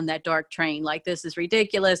gone down that dark train, like, this is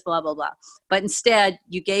ridiculous, blah, blah, blah. But instead,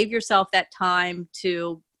 you gave yourself that time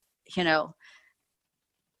to, you know,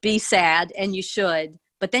 be sad, and you should.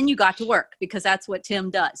 But then you got to work, because that's what Tim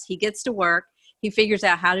does. He gets to work. He figures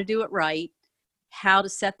out how to do it right, how to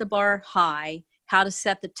set the bar high, how to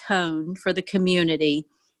set the tone for the community.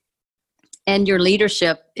 And your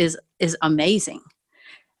leadership is amazing.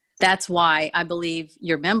 That's why I believe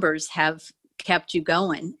your members have kept you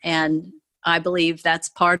going. And I believe that's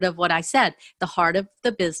part of what I said. The heart of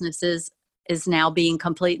the businesses is now being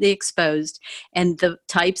completely exposed. And the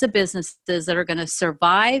types of businesses that are going to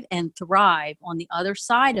survive and thrive on the other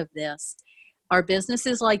side of this are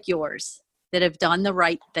businesses like yours that have done the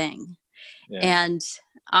right thing. Yeah. And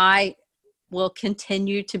I will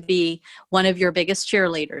continue to be one of your biggest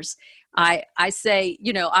cheerleaders. I say,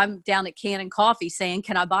 you know, I'm down at Cannon Coffee saying,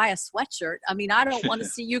 can I buy a sweatshirt? I mean, I don't want to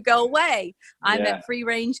see you go away. I'm at Free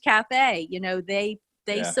Range Cafe. You know, they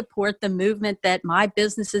support the movement that my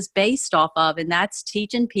business is based off of. And that's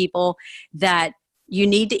teaching people that you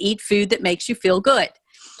need to eat food that makes you feel good.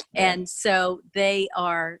 Yeah. And so they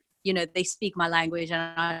are, you know, they speak my language, and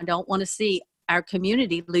I don't want to see our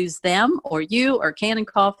community lose them or you or Cannon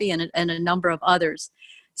Coffee and a number of others.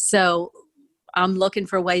 So I'm looking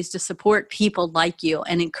for ways to support people like you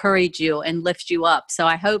and encourage you and lift you up. So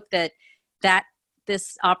I hope that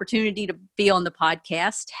this opportunity to be on the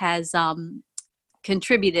podcast has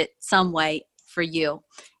contributed some way for you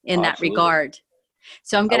in that regard.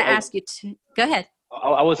 So I'm going to ask you to go ahead.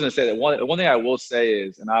 I was going to say that one thing I will say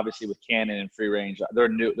is, and obviously with Cannon and Free Range, they're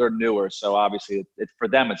newer. So obviously for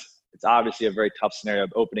them, it's obviously a very tough scenario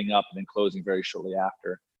of opening up and then closing very shortly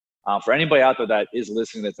after. For anybody out there that is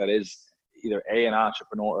listening, that is either A, an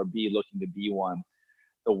entrepreneur, or B, looking to be one,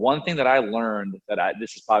 the one thing that I learned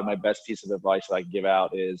this is probably my best piece of advice that I can give out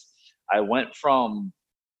is I went from,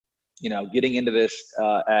 you know, getting into this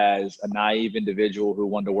as a naive individual who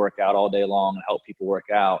wanted to work out all day long and help people work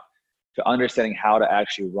out, to understanding how to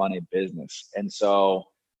actually run a business. And so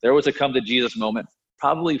there was a come to Jesus moment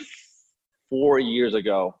probably 4 years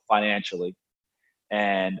ago financially.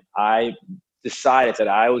 And I decided that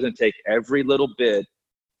I was going to take every little bit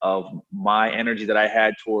of my energy that I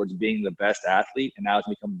had towards being the best athlete, and I was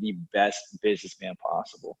going to become the best businessman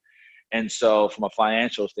possible. And so from a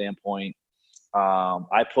financial standpoint,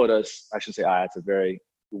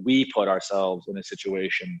 we put ourselves in a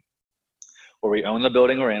situation where we own the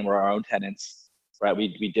building we're in, we're our own tenants, right?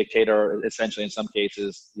 We dictate essentially in some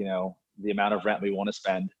cases, you know, the amount of rent we want to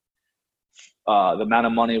spend, the amount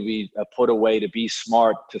of money we put away to be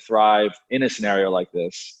smart, to thrive in a scenario like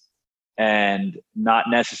this, and not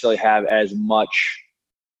necessarily have as much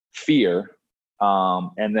fear,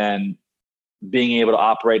 and then being able to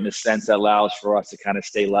operate in a sense that allows for us to kind of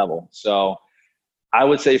stay level. So I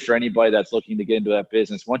would say for anybody that's looking to get into that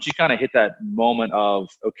business, once you kind of hit that moment of,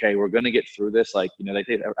 okay, we're going to get through this, like, you know, they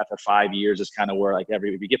think after 5 years is kind of where, like, if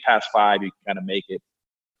you get past 5, you can kind of make it.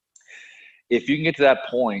 If you can get to that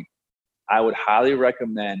point, I would highly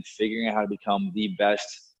recommend figuring out how to become the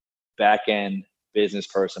best back-end business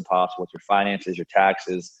person possible with your finances, your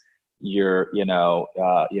taxes, your,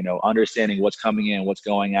 understanding what's coming in, what's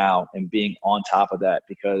going out, and being on top of that.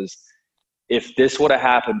 Because if this would have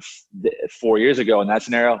happened 4 years ago in that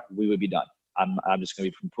scenario, we would be done. I'm just going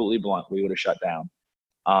to be completely blunt. We would have shut down.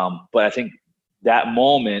 But I think that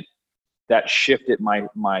moment, that shifted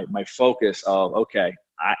my focus of, okay,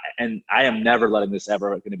 I am never letting this ever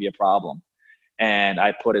going to be a problem. And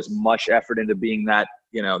I put as much effort into being that,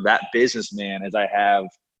 that businessman as I have,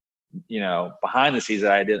 behind the scenes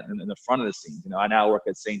that I did in the front of the scenes. I now work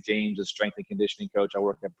at St. James as strength and conditioning coach. I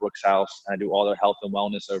work at Brooks House, and I do all their health and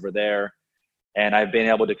wellness over there. And I've been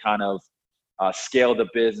able to kind of scale the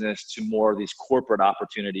business to more of these corporate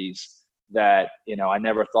opportunities that, I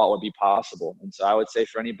never thought would be possible. And so I would say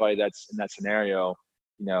for anybody that's in that scenario,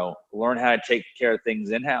 learn how to take care of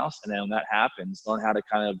things in-house. And then when that happens, learn how to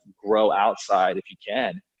kind of grow outside if you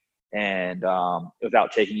can, and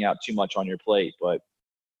without taking out too much on your plate. But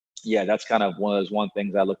yeah, that's kind of one of those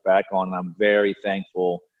things I look back on, and I'm very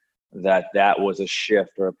thankful that was a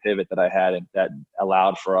shift or a pivot that I had, and that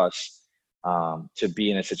allowed for us to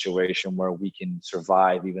be in a situation where we can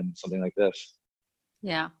survive even something like this.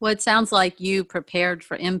 Yeah. Well, it sounds like you prepared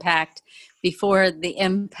for impact before the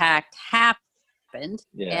impact happened.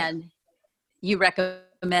 Yeah. And you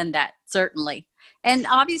recommend that, certainly. And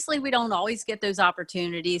obviously we don't always get those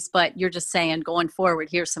opportunities, but you're just saying going forward,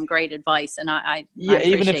 here's some great advice. And I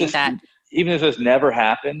appreciate that. Even if this never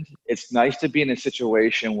happened, it's nice to be in a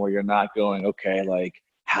situation where you're not going, okay, like,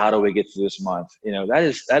 how do we get through this month?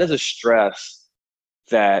 That is a stress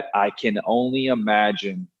that I can only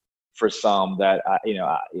imagine for some that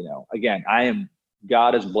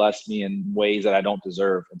God has blessed me in ways that I don't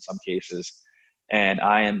deserve in some cases. And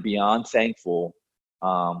I am beyond thankful,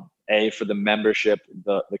 for the membership,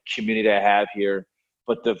 the community I have here,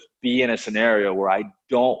 but to be in a scenario where I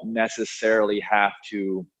don't necessarily have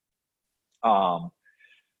to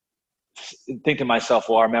think to myself,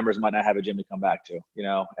 well, our members might not have a gym to come back to,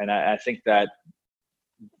 and I think that,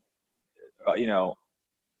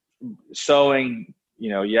 sowing,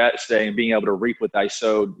 yesterday and being able to reap what I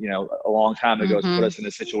sowed, a long time ago has put us in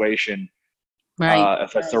a situation, Right.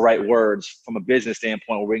 if that's the right words, from a business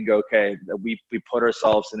standpoint, where we can go, okay, we put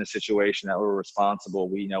ourselves in a situation that we're responsible.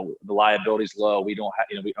 We, the liability's low. We don't have,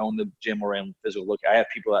 we own the gym we're in, physical look. I have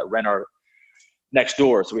people that rent our next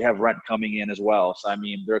door, so we have rent coming in as well. So I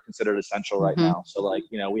mean, they're considered essential right now. So like,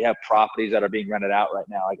 we have properties that are being rented out right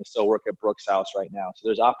now. I can still work at Brooks House right now. So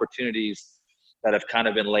there's opportunities that have kind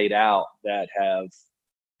of been laid out that have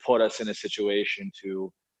put us in a situation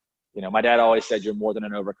to, my dad always said, you're more than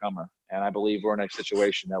an overcomer. And I believe we're in a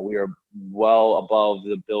situation that we are well above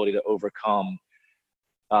the ability to overcome,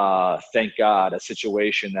 thank God, a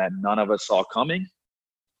situation that none of us saw coming.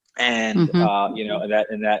 And,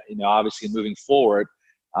 obviously moving forward,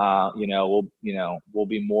 we'll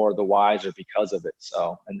be more the wiser because of it.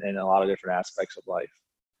 So, and in a lot of different aspects of life.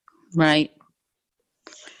 Right.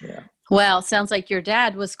 Yeah. Well, sounds like your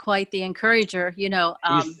dad was quite the encourager, He's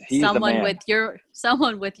someone the man.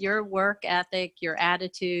 Someone with your work ethic, your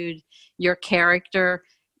attitude, your character,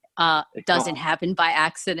 doesn't happen by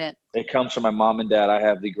accident. It comes from my mom and dad. I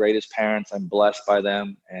have the greatest parents. I'm blessed by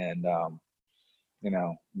them. And,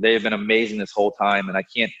 they've been amazing this whole time. And I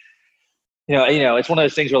can't, it's one of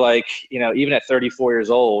those things where like, even at 34 years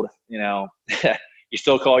old, you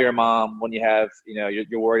still call your mom when you have,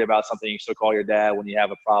 you're worried about something. You still call your dad when you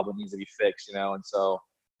have a problem that needs to be fixed, and so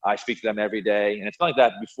I speak to them every day. And it's not like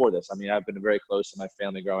that before this. I mean, I've been very close to my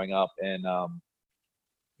family growing up, and,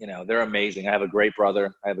 they're amazing. I have a great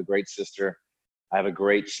brother. I have a great sister. I have a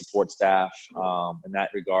great support staff in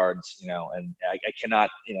that regards, and I cannot,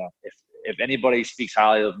 if anybody speaks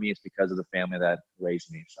highly of me, it's because of the family that raised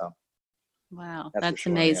me. So. Wow. That's That's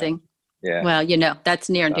sure, amazing. Yeah. Well, that's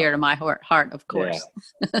near and dear to my heart, of course.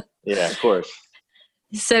 Yeah, of course.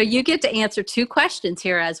 So you get to answer 2 questions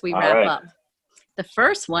here as we wrap up. The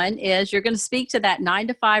first one is, you're going to speak to that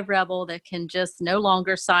 9-to-5 rebel that can just no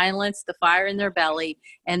longer silence the fire in their belly,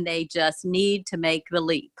 and they just need to make the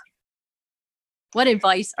leap. What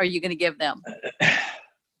advice are you going to give them?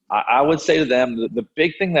 I would say to them, the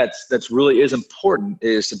big thing that's really is important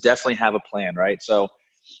is to definitely have a plan, right? So,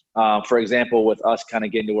 for example, with us kind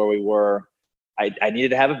of getting to where we were, I needed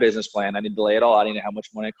to have a business plan. I needed to lay it all out. I needed how much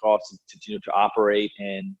money it costs to operate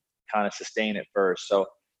and kind of sustain it first. So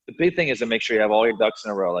the big thing is to make sure you have all your ducks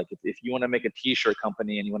in a row. Like if you want to make a t-shirt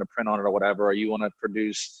company and you want to print on it or whatever, or you want to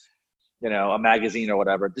produce, a magazine or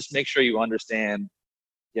whatever, just make sure you understand,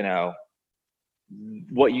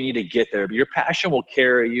 what you need to get there. But your passion will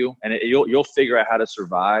carry you, and you'll figure out how to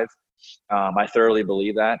survive. I thoroughly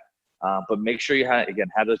believe that. But make sure you have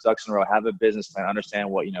those ducks in a row, have a business plan, understand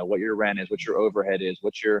what your rent is, what your overhead is,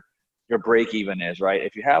 what your break even is, right?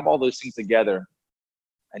 If you have all those things together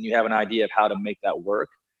and you have an idea of how to make that work,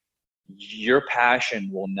 your passion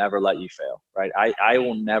will never let you fail, right? I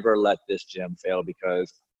will never let this gym fail,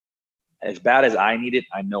 because as bad as I need it,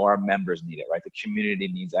 I know our members need it, right? The community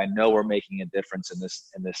needs it. I know we're making a difference in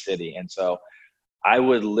this city. And so I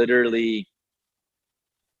would literally,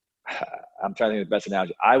 I'm trying to think of the best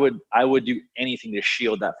analogy. I would do anything to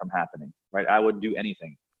shield that from happening, right? I would do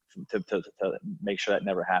anything to make sure that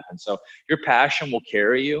never happens. So your passion will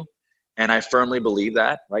carry you. And I firmly believe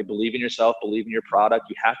that, right? Believe in yourself, believe in your product.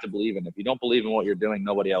 You have to believe in it. If you don't believe in what you're doing,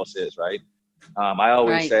 nobody else is, right? I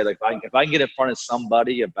always say, like, if I can get in front of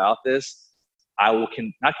somebody about this, I will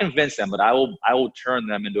not convince them, but I will turn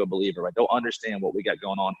them into a believer, right? They'll understand what we got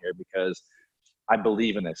going on here, because I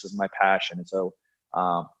believe in this. This is my passion. And so,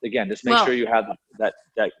 again, just make sure you have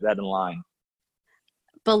that in line.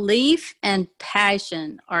 Belief and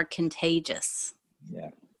passion are contagious. Yeah,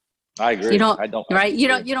 I agree. You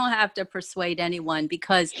don't have to persuade anyone,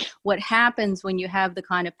 because what happens when you have the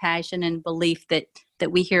kind of passion and belief that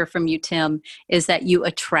we hear from you, Tim, is that you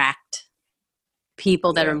attract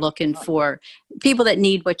people that are looking for, people that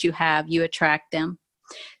need what you have. You attract them.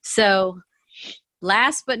 So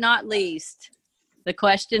last but not least, the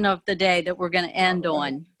question of the day that we're going to end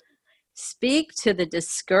on: speak to the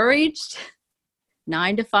discouraged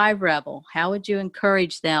 9-to-5 rebel. How would you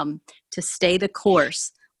encourage them to stay the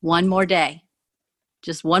course one more day?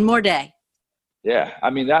 Just one more day. Yeah. I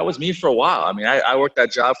mean, that was me for a while. I mean, I worked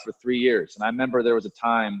that job for 3 years. And I remember there was a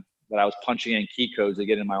time that I was punching in key codes to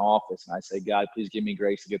get in my office. And I say, God, please give me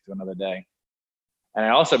grace to get through another day. And I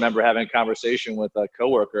also remember having a conversation with a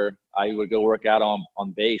coworker. I would go work out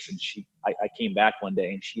on base, and I came back one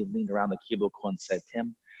day, and she leaned around the cubicle and said,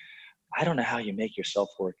 Tim, I don't know how you make yourself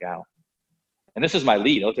work out. And this is my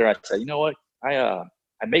lead. I looked at her, I said, you know what? I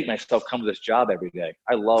make myself come to this job every day.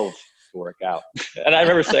 I love to work out. And I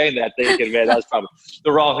remember saying that, thinking, man, that was probably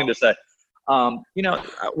the wrong thing to say. You know,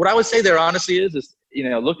 what I would say there honestly is, you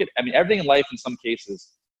know, everything in life in some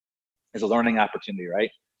cases is a learning opportunity, right?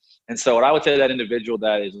 And so what I would say to that individual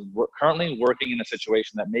that is currently working in a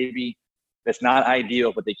situation that maybe that's not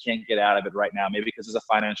ideal, but they can't get out of it right now, maybe because it's a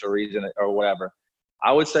financial reason or whatever,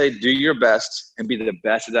 I would say do your best and be the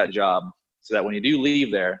best at that job so that when you do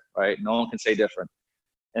leave there, right, no one can say different.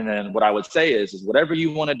 And then what I would say is whatever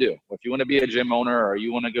you want to do, if you want to be a gym owner or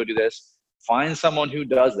you want to go do this, find someone who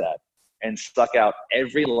does that and suck out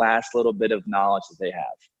every last little bit of knowledge that they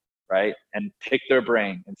have, right? And pick their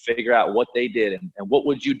brain and figure out what they did and what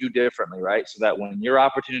would you do differently, right? So that when your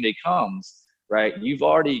opportunity comes, right, you've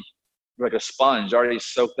already, like a sponge, already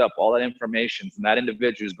soaked up all that information from that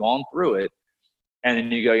individual who's gone through it. And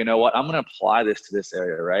then you go, you know what, I'm going to apply this to this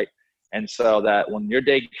area, right? And so that when your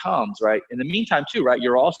day comes, right, in the meantime too, right,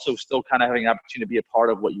 you're also still kind of having an opportunity to be a part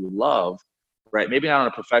of what you love, right? Maybe not on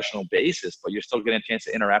a professional basis, but you're still getting a chance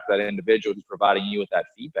to interact with that individual who's providing you with that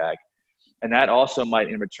feedback. And that also might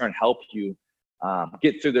in return help you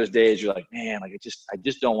get through those days. You're like, man, like I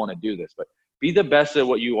just don't want to do this, but be the best at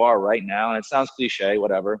what you are right now. And it sounds cliche,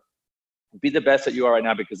 whatever. Be the best that you are right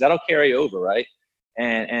now, because that'll carry over, right?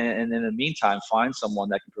 And in the meantime, find someone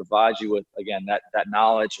that can provide you with, again, that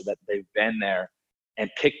knowledge that they've been there, and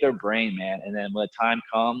pick their brain, man. And then when the time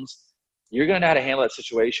comes, you're going to know how to handle that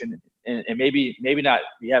situation. And maybe not,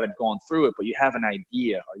 you haven't gone through it, but you have an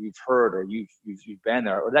idea, or you've heard, or you've been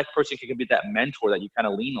there, or that person can be that mentor that you kind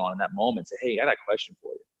of lean on in that moment. Say, hey, I got a question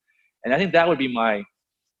for you. And I think that would be my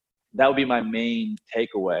main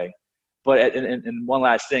takeaway. But and one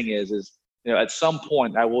last thing is, you know, at some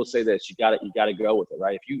point, I will say this: you got to go with it,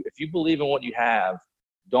 right? If you believe in what you have,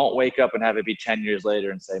 don't wake up and have it be 10 years later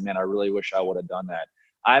and say, man, I really wish I would have done that.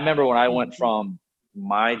 I remember when I went from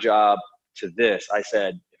my job to this, I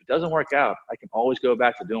said, if it doesn't work out, I can always go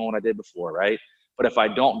back to doing what I did before, right? But if I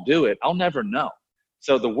don't do it, I'll never know.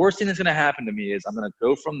 So the worst thing that's going to happen to me is I'm going to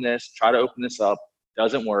go from this, try to open this up,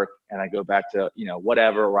 doesn't work, and I go back to, you know,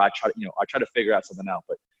 whatever, or I try to figure out something else.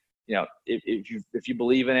 But you know, if you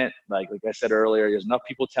believe in it, like I said earlier, there's enough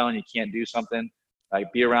people telling you can't do something.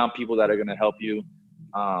 Like, be around people that are going to help you, you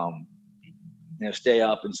know, stay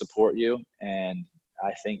up and support you. And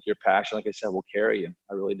I think your passion, like I said, will carry you.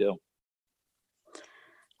 I really do.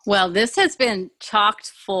 Well, this has been chocked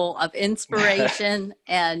full of inspiration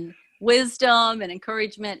and wisdom and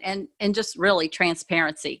encouragement and just really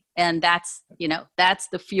transparency. And that's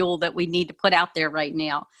the fuel that we need to put out there right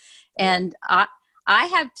now. And I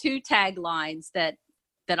have two taglines that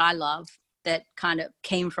I love that kind of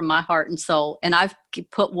came from my heart and soul. And I've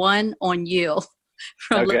put one on you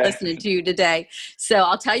from listening to you today. So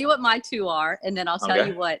I'll tell you what my two are, and then I'll tell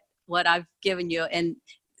you what I've given you. And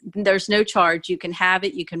there's no charge. You can have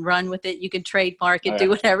it. You can run with it. You can trademark it, do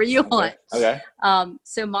whatever you want. Okay.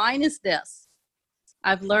 So mine is this: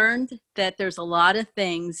 I've learned that there's a lot of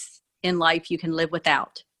things in life you can live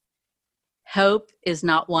without. Hope is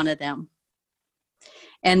not one of them.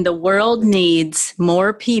 And the world needs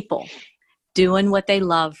more people doing what they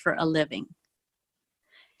love for a living.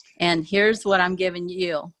 And here's what I'm giving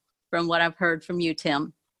you from what I've heard from you,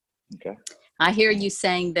 Tim. Okay. I hear you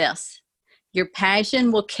saying this: your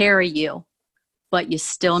passion will carry you, but you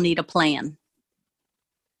still need a plan.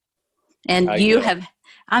 And you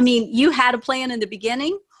had a plan in the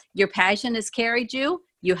beginning. Your passion has carried you.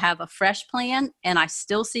 You have a fresh plan, and I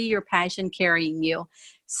still see your passion carrying you.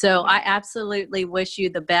 So I absolutely wish you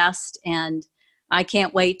the best, and I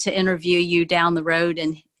can't wait to interview you down the road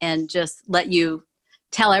and just let you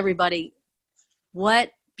tell everybody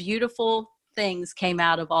what beautiful things came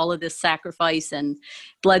out of all of this sacrifice and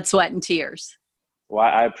blood, sweat, and tears. Well,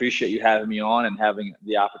 I appreciate you having me on and having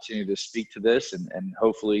the opportunity to speak to this, and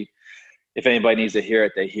hopefully if anybody needs to hear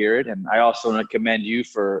it, they hear it. And I also want to commend you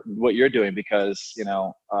for what you're doing, because, you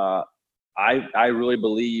know, I really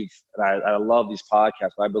believe, and I love these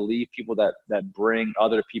podcasts, but I believe people that bring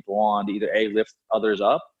other people on to either lift others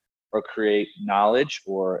up or create knowledge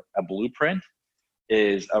or a blueprint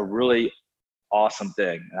is a really awesome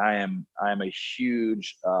thing. And I am a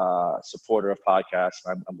huge supporter of podcasts.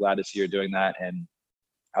 I'm glad to see you're doing that, and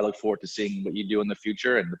I look forward to seeing what you do in the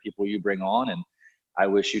future and the people you bring on. And I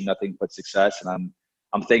wish you nothing but success. And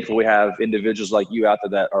I'm thankful we have individuals like you out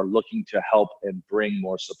there that are looking to help and bring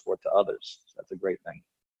more support to others. So that's a great thing.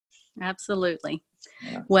 Absolutely.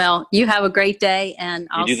 Yeah. Well, you have a great day, and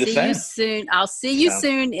I'll see you soon. I'll see you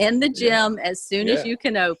soon in the gym as soon as you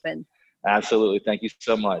can open. Absolutely. Thank you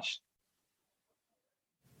so much.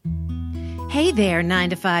 Hey there,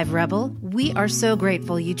 9 to 5 Rebel. We are so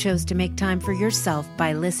grateful you chose to make time for yourself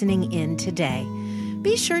by listening in today.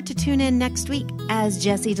 Be sure to tune in next week as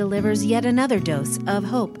Jessie delivers yet another dose of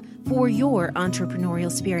hope for your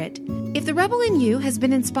entrepreneurial spirit. If the rebel in you has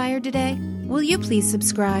been inspired today, will you please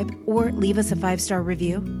subscribe or leave us a 5-star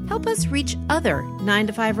review? Help us reach other 9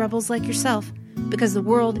 to 5 rebels like yourself, because the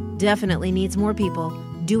world definitely needs more people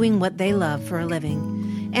doing what they love for a living.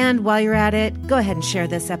 And while you're at it, go ahead and share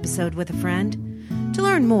this episode with a friend. To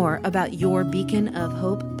learn more about your Beacon of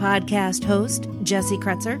Hope podcast host, Jessie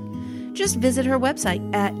Kretzer, just visit her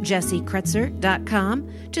website at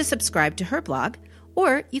jessiekretzer.com to subscribe to her blog,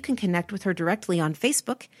 or you can connect with her directly on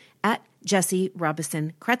Facebook at Jessie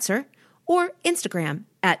Robison Kretzer or Instagram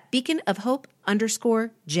at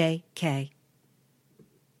beaconofhope_JK.